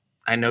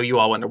I know you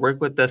all want to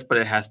work with us, but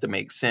it has to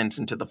make sense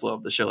into the flow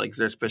of the show. Like, is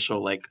there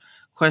special like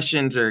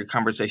questions or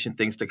conversation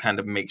things to kind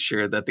of make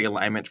sure that the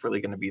alignment's really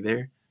going to be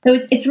there? So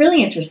it's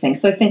really interesting.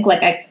 So I think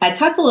like I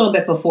talked a little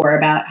bit before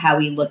about how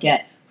we look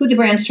at who the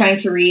brand's trying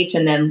to reach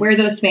and then where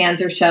those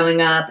fans are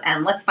showing up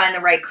and let's find the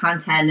right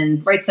content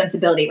and right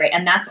sensibility, right?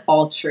 And that's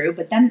all true.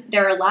 But then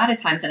there are a lot of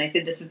times, and I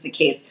say this is the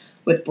case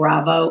with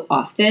Bravo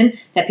often,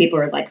 that people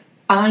are like,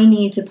 I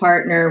need to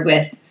partner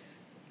with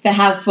the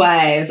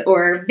Housewives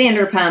or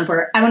Vanderpump,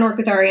 or I want to work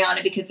with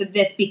Ariana because of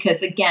this,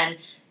 because again,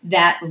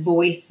 that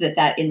voice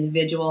that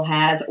individual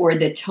has or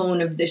the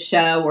tone of the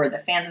show or the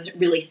fans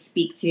really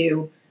speak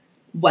to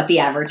what the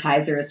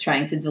advertiser is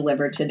trying to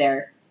deliver to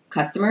their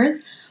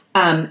customers.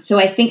 So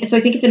I think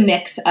it's a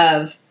mix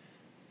of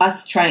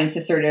us trying to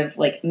sort of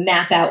like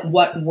map out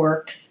what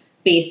works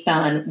based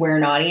on where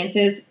an audience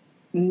is,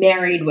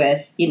 married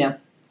with,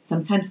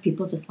 sometimes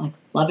people just like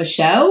love a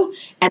show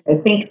and they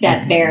think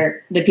that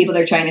the people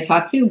they're trying to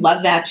talk to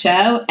love that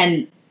show.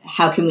 And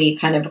how can we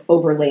kind of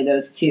overlay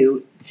those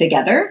two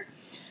together?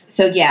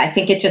 So yeah, I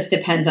think it just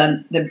depends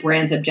on the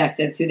brand's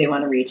objectives, who they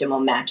want to reach, and we'll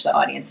match the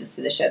audiences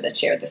to the show that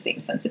share the same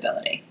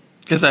sensibility.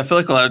 Because I feel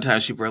like a lot of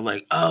times people are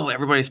like, oh,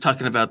 everybody's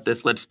talking about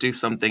this, let's do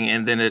something.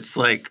 And then it's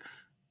like,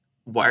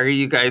 why are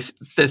you guys,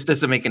 this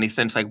doesn't make any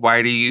sense. Like,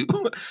 why do you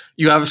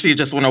obviously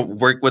just want to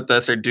work with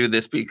us or do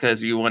this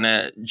because you want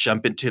to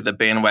jump into the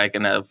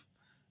bandwagon of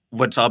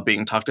what's all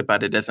being talked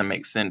about. It doesn't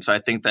make sense. So I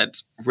think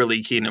that's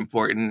really key and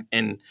important.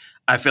 And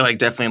I feel like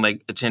definitely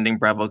like attending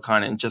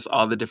BravoCon and just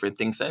all the different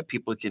things that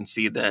people can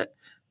see that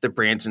the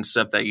brands and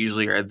stuff that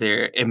usually are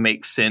there, it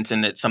makes sense.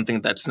 And it's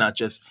something that's not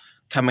just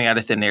coming out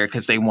of thin air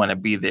because they want to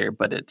be there,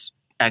 but it's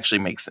actually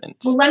makes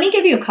sense. Well, let me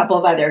give you a couple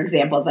of other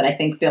examples that I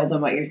think build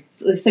on what you're.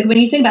 So when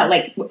you think about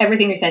like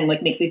everything you're saying,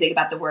 like makes me think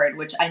about the word,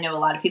 which I know a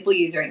lot of people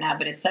use right now,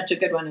 but it's such a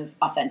good one, is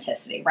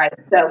authenticity, right?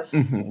 So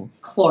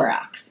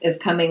Clorox is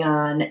coming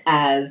on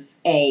as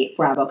a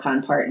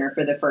BravoCon partner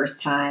for the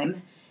first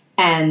time.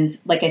 And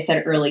like I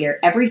said earlier,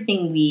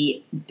 everything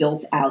we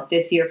built out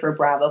this year for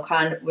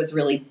BravoCon was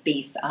really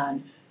based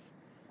on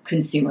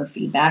consumer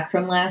feedback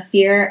from last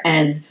year.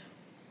 And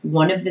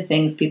one of the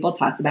things people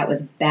talked about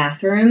was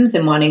bathrooms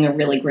and wanting a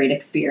really great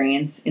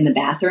experience in the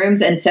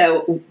bathrooms. And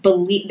so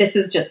this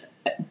is just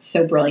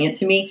so brilliant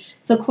to me.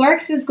 So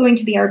Clorox is going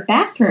to be our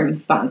bathroom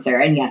sponsor.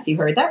 And yes, you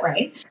heard that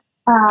right.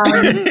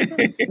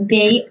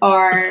 They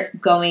are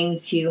going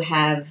to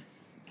have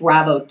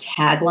Bravo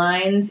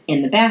taglines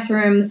in the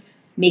bathrooms,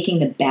 making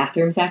the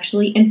bathrooms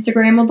actually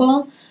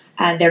Instagrammable.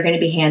 They're going to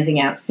be handing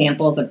out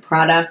samples of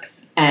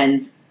products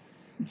and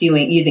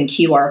using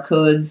QR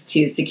codes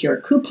to secure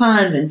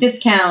coupons and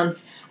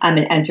discounts and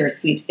enter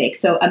sweepstakes.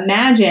 So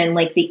imagine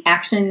like the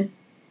action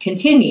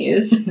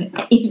continues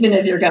even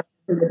as you're going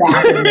to the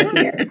bathroom this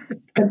year.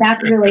 So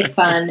that's really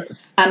fun.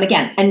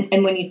 Again,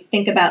 and when you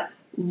think about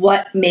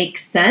what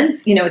makes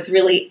sense, it's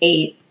really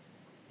a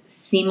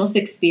seamless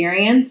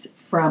experience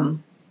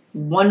from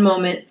one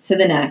moment to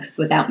the next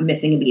without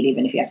missing a beat,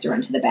 even if you have to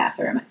run to the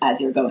bathroom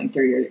as you're going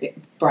through your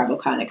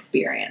BravoCon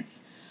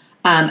experience.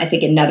 I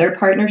think another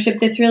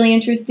partnership that's really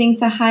interesting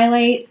to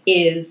highlight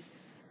is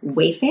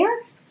Wayfair.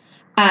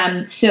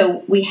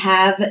 So we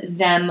have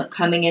them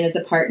coming in as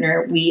a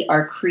partner. We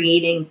are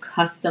creating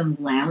custom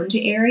lounge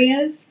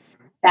areas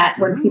that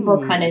when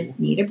people kind of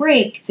need a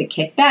break to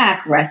kick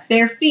back, rest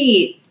their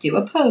feet, do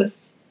a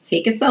post,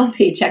 take a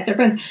selfie, check their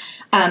phones.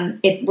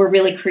 We're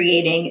really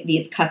creating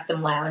these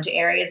custom lounge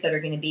areas that are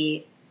going to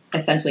be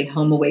essentially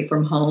home away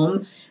from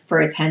home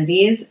for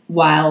attendees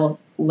while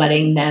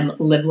letting them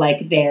live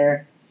like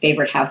their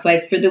favorite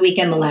housewives for the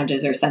weekend. The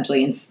lounges are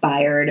essentially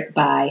inspired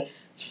by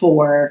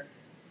 4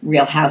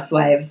 Real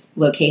Housewives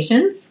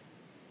locations.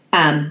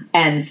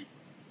 And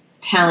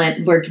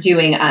talent, we're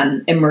doing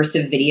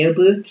immersive video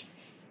booths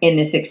in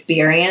this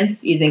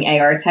experience using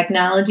AR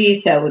technology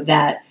so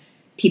that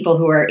people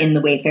who are in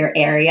the Wayfair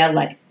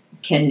area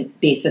can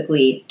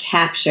basically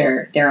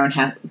capture their own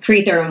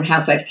create their own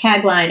housewife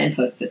tagline and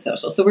post to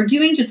social. So we're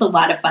doing just a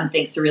lot of fun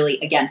things to really,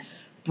 again,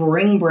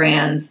 bring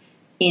brands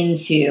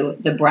into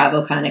the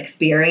BravoCon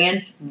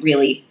experience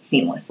really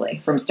seamlessly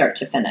from start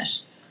to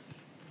finish.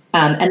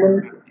 And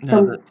then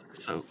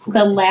that's so cool.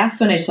 The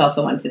last one I just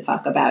also wanted to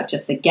talk about,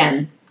 just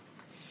again,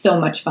 so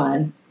much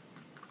fun,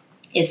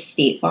 is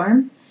State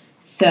Farm.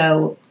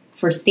 So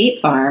for State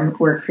Farm,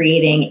 we're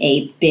creating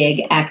a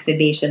big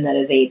activation that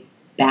is a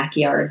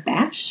backyard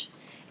bash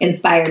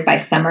inspired by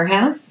Summer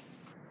House.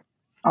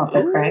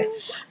 Also correct.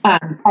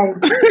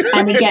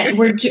 And again,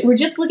 we're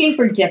just looking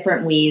for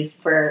different ways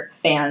for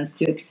fans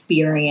to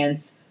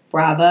experience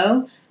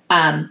Bravo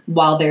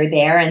while they're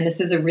there. And this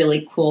is a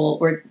really cool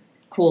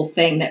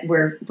thing that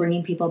we're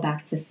bringing people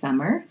back to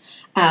summer.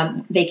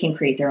 They can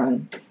create their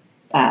own,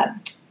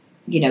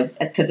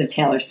 because of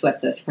Taylor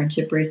Swift, those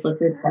friendship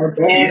bracelets are so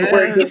big. Yes.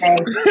 We're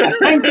doing a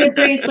friendship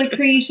bracelet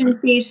creation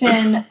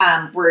station.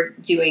 We're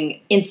doing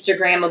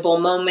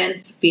Instagrammable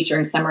moments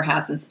featuring Summer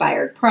House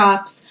inspired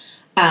props.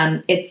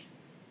 It's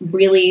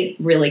really,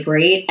 really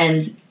great.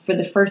 And for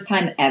the first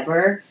time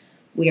ever,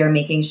 we are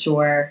making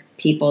sure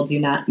people do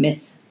not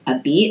miss a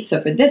beat.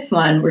 So for this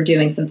one, we're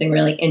doing something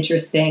really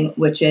interesting,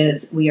 which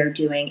is we are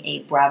doing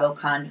a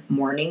BravoCon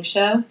morning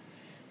show,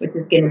 which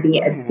is going to be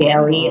a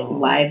daily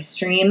live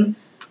stream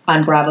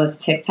on Bravo's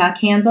TikTok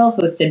handle,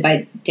 hosted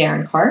by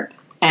Darren Karp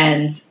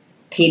and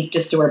Paige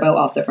DeSorbo,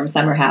 also from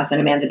Summer House, and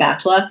Amanda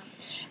Batchelor.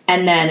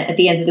 And then at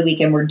the end of the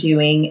weekend, we're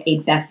doing a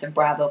Best of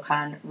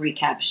BravoCon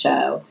recap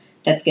show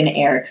that's going to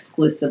air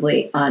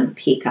exclusively on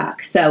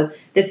Peacock. So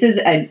this is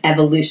an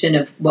evolution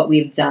of what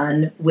we've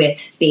done with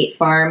State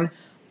Farm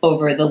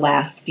over the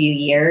last few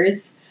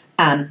years.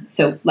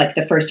 So like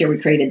the first year we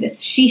created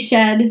this She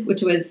Shed,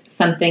 which was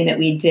something that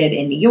we did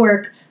in New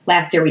York.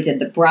 Last year we did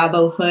the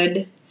Bravo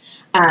Hood.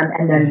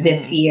 And then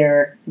this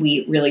year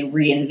we really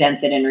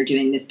reinvented and are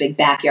doing this big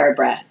backyard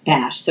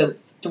bash. So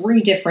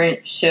 3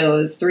 different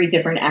shows, 3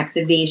 different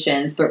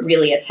activations, but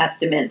really a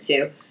testament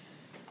to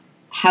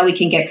how we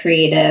can get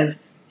creative,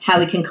 how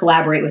we can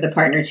collaborate with a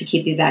partner to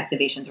keep these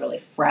activations really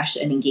fresh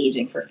and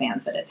engaging for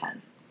fans that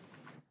attend.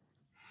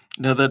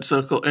 No, that's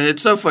so cool. And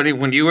it's so funny.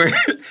 When you were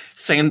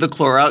saying the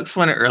Clorox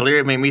one earlier,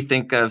 it made me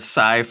think of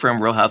Sai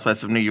from Real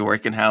Housewives of New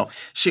York and how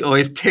she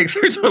always takes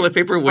her toilet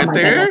paper with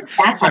her.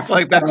 So I feel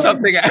like that's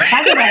something.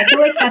 I feel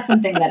like that's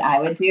something that I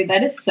would do.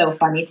 That is so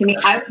funny to me.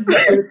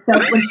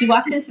 When she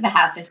walked into the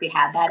house and she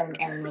had that, and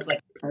Aaron was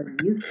like, "Are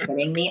you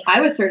kidding me?"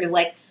 I was sort of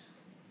like,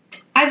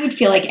 I would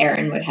feel like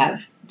Aaron would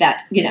have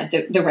that,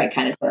 the right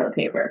kind of toilet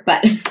paper.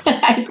 But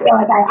I feel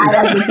like I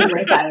understand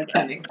where Sai was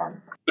coming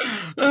from.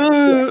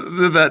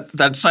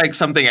 That's like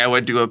something I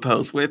would do a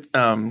post with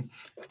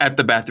at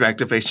the bathroom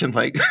activation,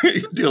 like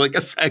do like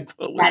a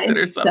sequel with it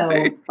or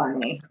something. So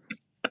funny.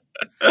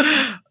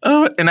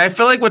 Oh, and I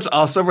feel like what's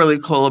also really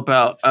cool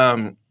about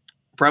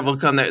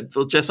BravoCon,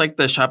 that just like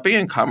the shopping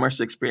and commerce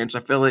experience, I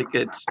feel like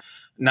it's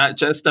not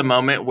just a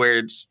moment where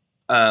it's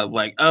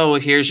like, oh,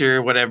 here's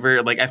your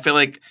whatever. Like I feel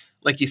like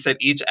you said,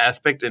 each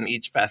aspect and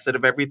each facet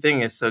of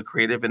everything is so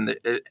creative and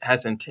it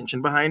has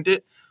intention behind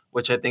it,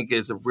 which I think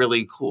is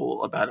really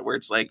cool about it. Where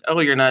it's like, oh,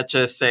 you're not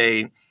just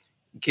say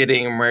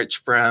getting merch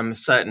from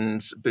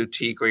Sutton's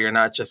boutique, or you're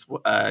not just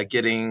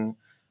getting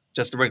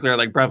just a regular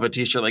like Bravo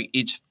t-shirt. Like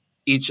each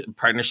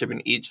partnership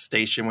in each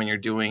station, when you're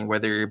doing,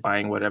 whether you're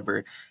buying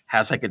whatever,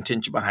 has like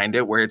intention behind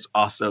it, where it's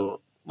also,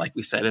 like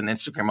we said, an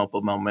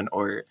Instagrammable moment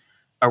or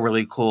a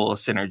really cool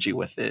synergy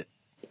with it.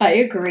 I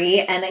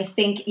agree. And I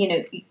think,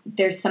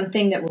 there's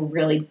something that we're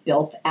really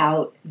built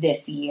out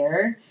this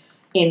year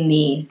in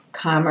the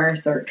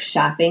commerce or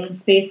shopping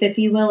space, if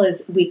you will,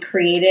 is we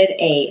created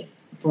a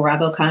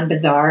BravoCon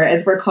Bazaar,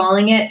 as we're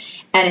calling it.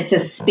 And it's a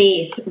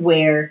space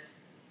where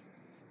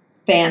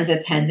fans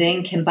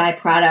attending can buy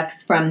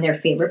products from their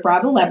favorite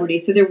Bravo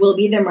celebrities. So there will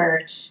be the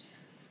merch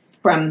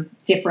from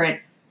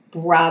different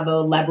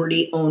Bravo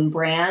celebrity-owned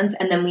brands.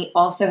 And then we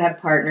also have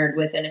partnered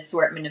with an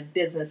assortment of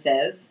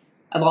businesses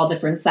of all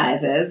different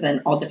sizes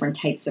and all different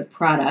types of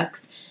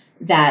products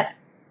that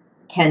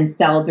can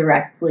sell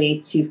directly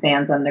to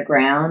fans on the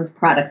ground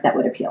products that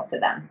would appeal to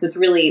them. So it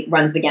really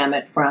runs the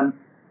gamut from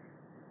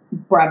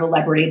Bravo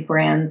celebrity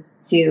brands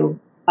to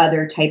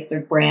other types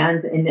of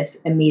brands in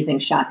this amazing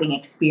shopping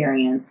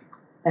experience.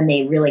 And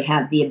they really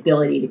have the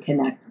ability to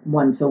connect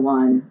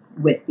one-to-one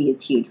with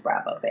these huge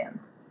Bravo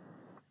fans.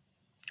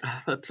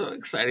 That's so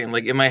exciting.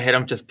 Like in my head,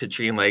 I'm just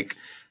picturing like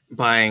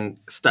buying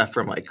stuff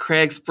from like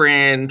Craig's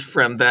brand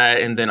from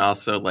that. And then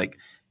also like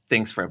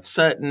things from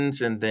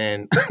Sutton's. And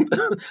then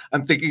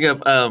I'm thinking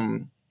of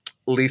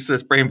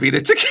Lisa's brand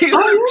Vita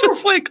Tequila. Oh, yeah.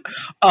 Just like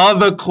all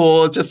the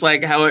cool, just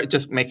like how it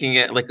just making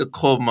it like a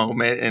cool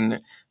moment.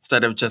 And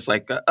instead of just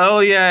like, oh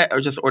yeah,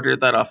 or just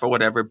ordered that off or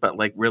whatever, but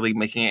like really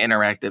making it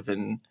interactive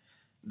and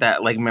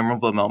that like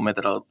memorable moment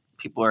that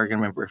people are going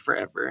to remember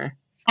forever.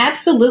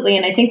 Absolutely.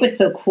 And I think what's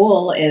so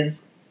cool is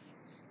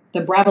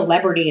the Bravo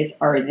celebrities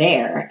are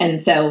there.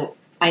 And so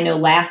I know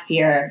last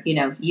year,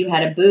 you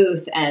had a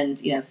booth and,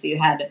 so you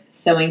had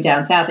Sewing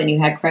Down South and you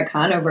had Craig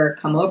Conover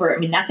come over. I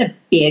mean, that's a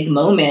big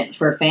moment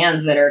for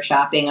fans that are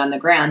shopping on the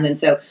grounds. And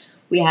so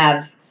we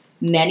have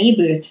many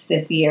booths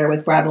this year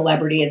with Bravo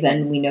celebrities,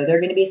 and we know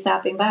they're going to be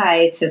stopping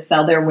by to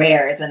sell their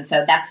wares. And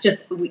so that's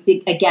just,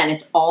 again,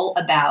 it's all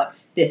about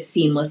this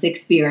seamless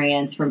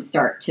experience from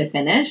start to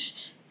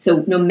finish.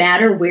 So no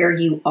matter where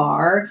you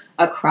are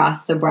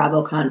across the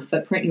BravoCon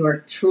footprint, you are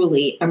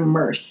truly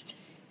immersed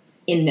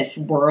in this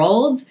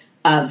world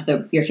of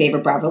your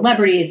favorite Bravo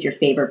celebrities, your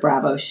favorite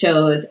Bravo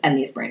shows, and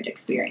these brand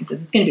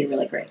experiences. It's going to be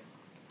really great.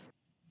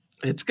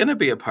 It's going to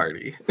be a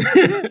party.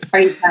 Are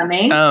you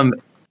coming?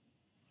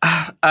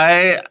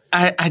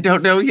 I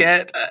don't know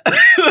yet.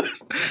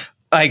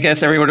 I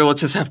guess everyone will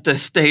just have to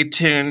stay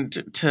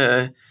tuned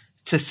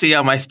to see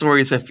on my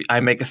stories if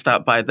I make a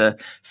stop by the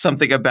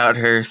Something About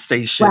Her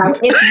station. Well,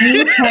 if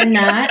you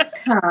cannot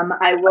come,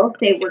 I will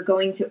say we're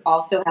going to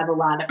also have a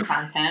lot of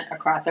content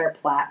across our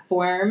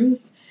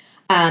platforms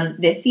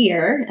this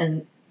year.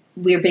 And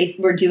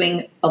we're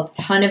doing a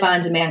ton of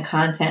on-demand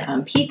content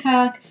on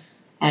Peacock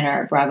and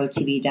our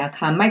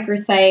BravoTV.com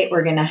microsite.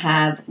 We're going to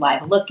have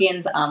live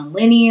look-ins on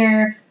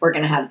Linear. We're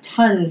going to have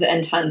tons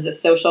and tons of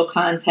social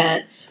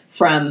content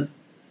from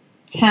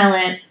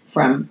talent,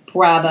 from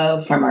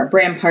Bravo, from our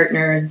brand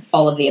partners,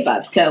 all of the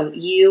above. So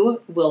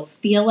you will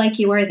feel like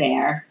you are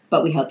there,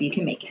 but we hope you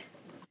can make it.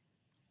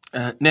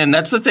 And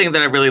that's the thing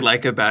that I really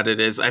like about it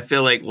is I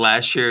feel like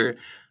last year,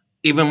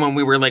 even when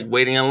we were like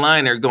waiting in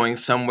line or going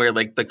somewhere,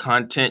 like the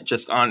content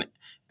just on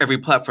every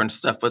platform,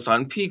 stuff was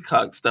on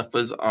Peacock, stuff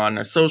was on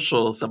our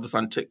social, stuff was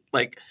on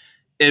like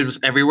it was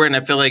everywhere. And I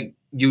feel like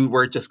you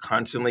were just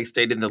constantly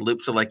stayed in the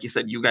loop. So like you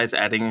said, you guys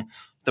adding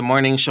the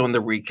morning show and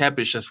the recap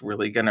is just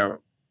really going to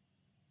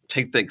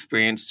take the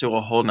experience to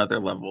a whole nother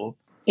level.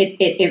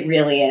 It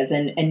really is.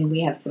 And we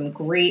have some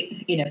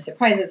great,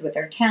 surprises with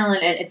our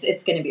talent, and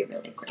it's going to be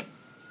really great.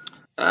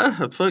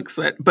 I'm so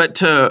excited. But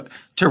to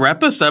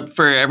wrap us up,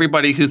 for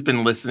everybody who's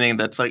been listening,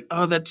 that's like,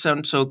 oh, that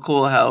sounds so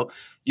cool how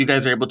you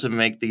guys are able to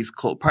make these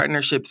cool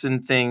partnerships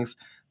and things.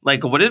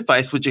 Like, what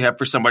advice would you have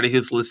for somebody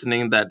who's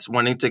listening that's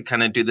wanting to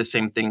kind of do the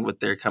same thing with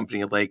their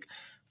company, like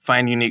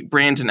find unique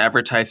brands and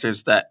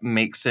advertisers that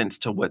make sense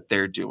to what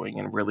they're doing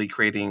and really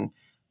creating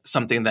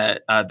something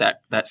that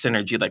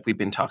synergy like we've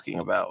been talking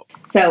about?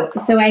 So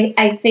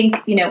I think,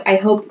 I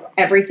hope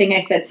everything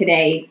I said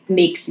today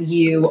makes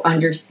you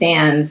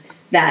understand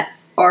that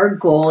our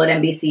goal at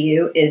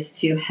NBCU is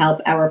to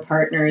help our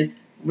partners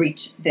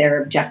reach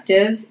their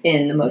objectives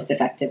in the most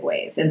effective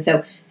ways. And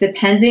so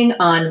depending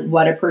on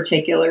what a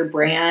particular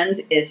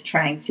brand is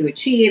trying to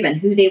achieve and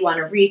who they want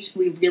to reach,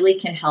 we really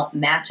can help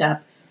match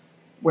up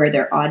where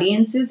their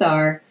audiences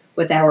are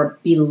with our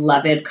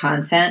beloved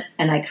content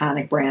and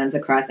iconic brands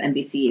across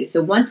NBCU.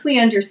 So once we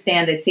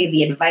understand, I'd say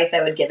the advice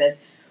I would give is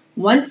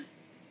once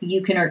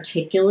you can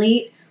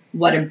articulate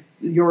what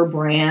your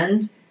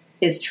brand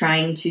is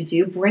trying to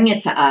do, bring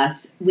it to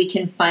us. We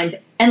can find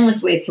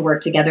endless ways to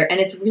work together. And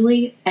it's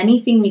really,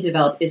 anything we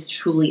develop is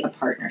truly a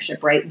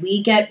partnership, right?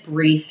 We get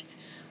briefed.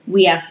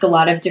 We ask a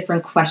lot of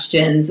different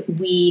questions.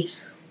 We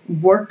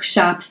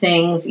workshop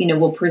things.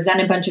 We'll present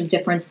a bunch of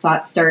different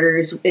thought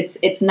starters.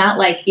 It's not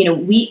like,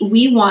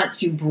 we want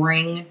to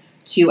bring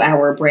to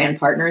our brand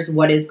partners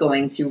what is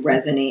going to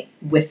resonate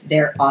with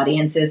their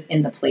audiences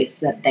in the place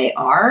that they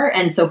are.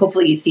 And so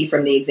hopefully you see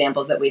from the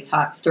examples that we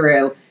talked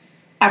through,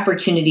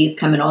 opportunities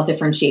come in all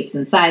different shapes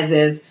and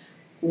sizes,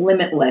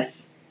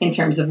 limitless in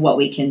terms of what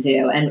we can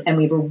do. And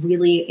we have a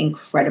really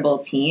incredible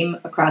team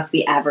across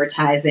the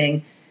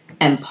advertising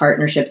and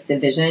partnerships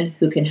division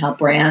who can help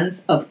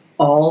brands of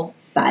all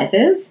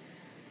sizes.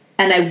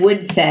 And I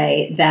would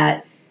say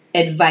that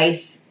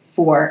advice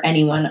for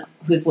anyone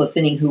who's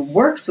listening who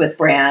works with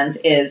brands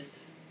is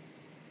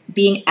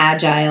being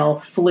agile,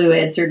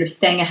 fluid, sort of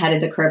staying ahead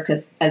of the curve,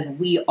 because as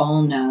we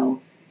all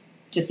know,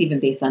 just even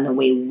based on the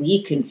way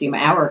we consume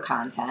our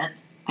content.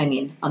 I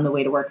mean, on the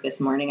way to work this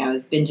morning, I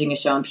was binging a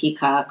show on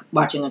Peacock,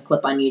 watching a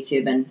clip on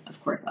YouTube, and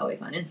of course,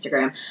 always on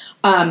Instagram.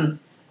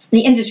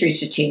 The industry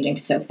is just changing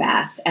so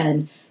fast,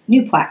 and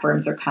new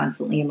platforms are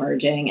constantly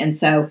emerging. And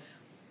so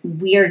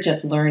we are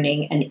just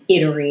learning and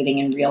iterating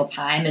in real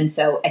time. And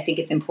so I think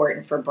it's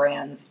important for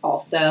brands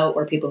also,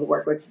 or people who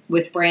work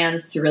with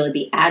brands, to really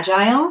be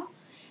agile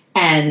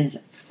and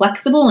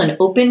flexible and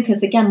open.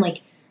 Because again,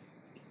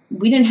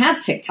 we didn't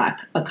have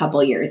TikTok a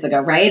couple years ago,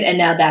 right? And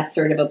now that's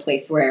sort of a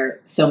place where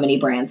so many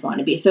brands want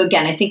to be. So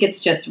again, I think it's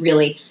just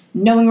really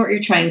knowing what you're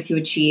trying to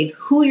achieve,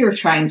 who you're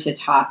trying to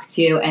talk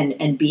to,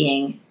 and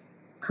being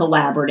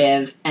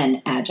collaborative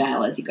and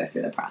agile as you go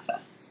through the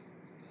process.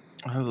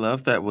 I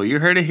love that. Well, you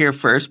heard it here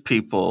first,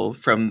 people,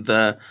 from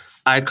the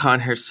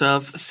icon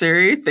herself.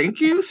 Sari, thank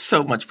you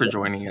so much for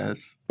joining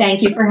us.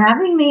 Thank you for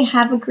having me.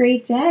 Have a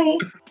great day.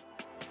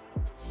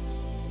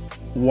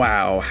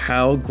 Wow,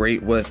 how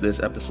great was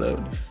this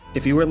episode?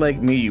 If you were like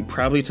me, you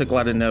probably took a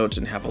lot of notes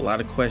and have a lot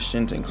of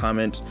questions and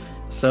comments.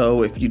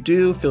 So if you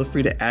do, feel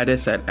free to add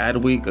us at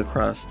Adweek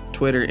across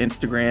Twitter,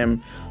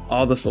 Instagram,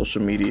 all the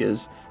social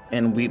medias.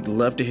 And we'd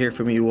love to hear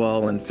from you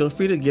all. And feel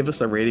free to give us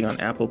a rating on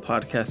Apple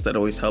Podcasts. That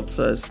always helps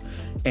us.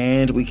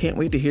 And we can't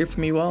wait to hear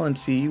from you all and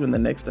see you in the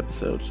next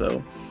episode.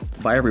 So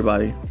bye,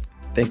 everybody.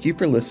 Thank you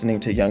for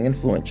listening to Young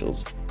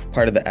Influentials,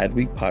 part of the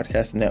Adweek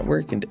Podcast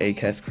Network and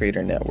Acast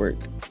Creator Network.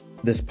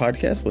 This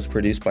podcast was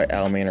produced by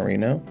Al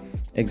Manarino,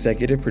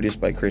 executive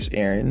produced by Chris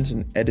Ahrens,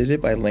 and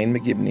edited by Lane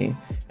McGibney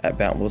at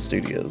Bountiful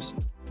Studios.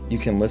 You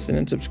can listen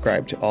and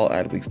subscribe to all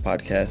Adweek's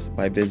podcasts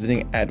by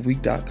visiting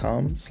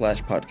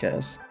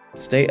adweek.com/podcasts.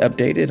 Stay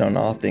updated on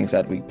all things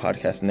Adweek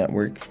Podcast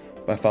Network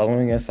by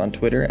following us on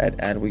Twitter at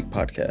Adweek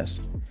Podcast.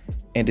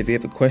 And if you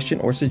have a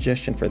question or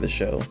suggestion for the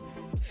show,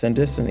 send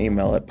us an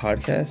email at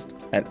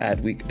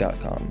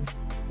podcast@adweek.com.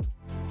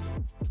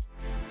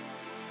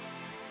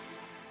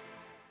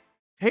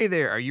 Hey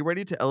there, are you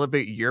ready to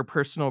elevate your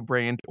personal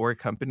brand or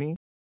company?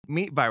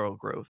 Meet Viral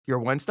Growth, your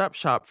one-stop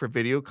shop for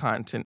video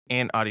content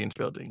and audience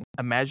building.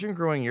 Imagine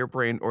growing your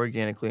brand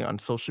organically on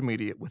social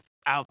media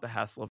without the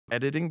hassle of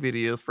editing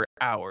videos for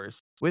hours.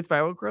 With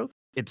Viral Growth,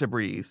 it's a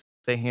breeze.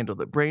 They handle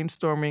the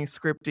brainstorming,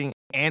 scripting,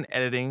 and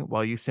editing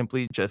while you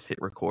simply just hit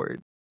record.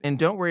 And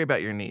don't worry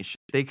about your niche.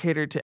 They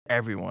cater to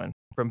everyone,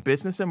 from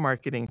business and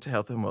marketing to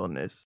health and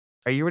wellness.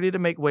 Are you ready to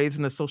make waves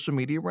in the social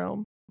media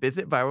realm?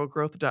 Visit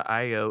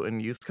viralgrowth.io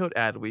and use code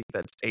ADWEEK,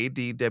 that's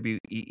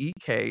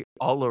ADWEEK,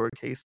 all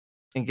lowercase,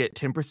 and get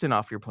 10%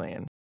 off your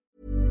plan.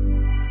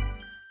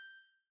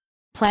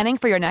 Planning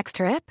for your next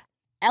trip?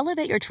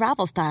 Elevate your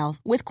travel style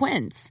with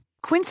Quince.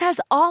 Quince has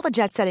all the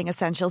jet-setting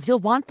essentials you'll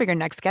want for your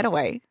next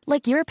getaway,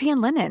 like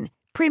European linen,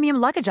 premium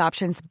luggage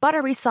options,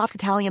 buttery soft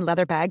Italian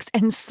leather bags,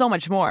 and so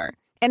much more.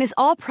 And is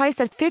all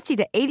priced at 50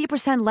 to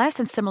 80% less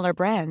than similar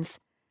brands.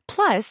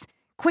 Plus,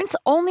 Quince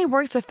only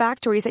works with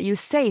factories that use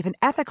safe and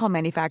ethical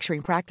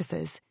manufacturing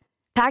practices.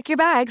 Pack your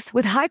bags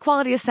with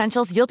high-quality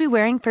essentials you'll be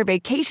wearing for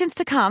vacations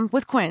to come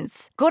with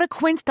Quince. Go to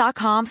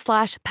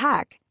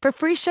quince.com/pack for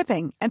free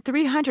shipping and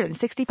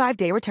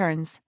 365-day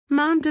returns.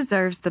 Mom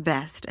deserves the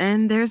best,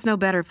 and there's no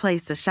better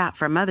place to shop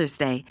for Mother's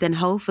Day than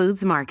Whole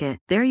Foods Market.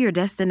 They're your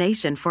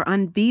destination for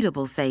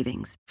unbeatable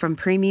savings, from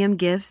premium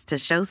gifts to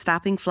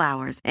show-stopping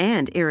flowers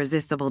and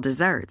irresistible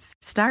desserts.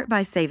 Start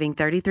by saving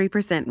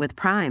 33% with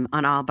Prime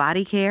on all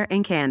body care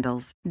and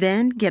candles.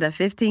 Then get a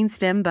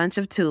 15-stem bunch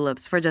of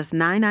tulips for just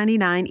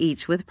 $9.99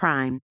 each with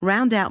Prime.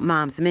 Round out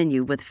Mom's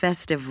menu with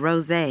festive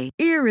rosé,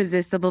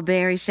 irresistible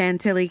berry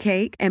chantilly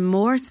cake, and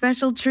more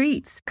special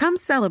treats. Come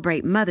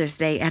celebrate Mother's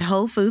Day at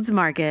Whole Foods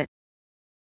Market.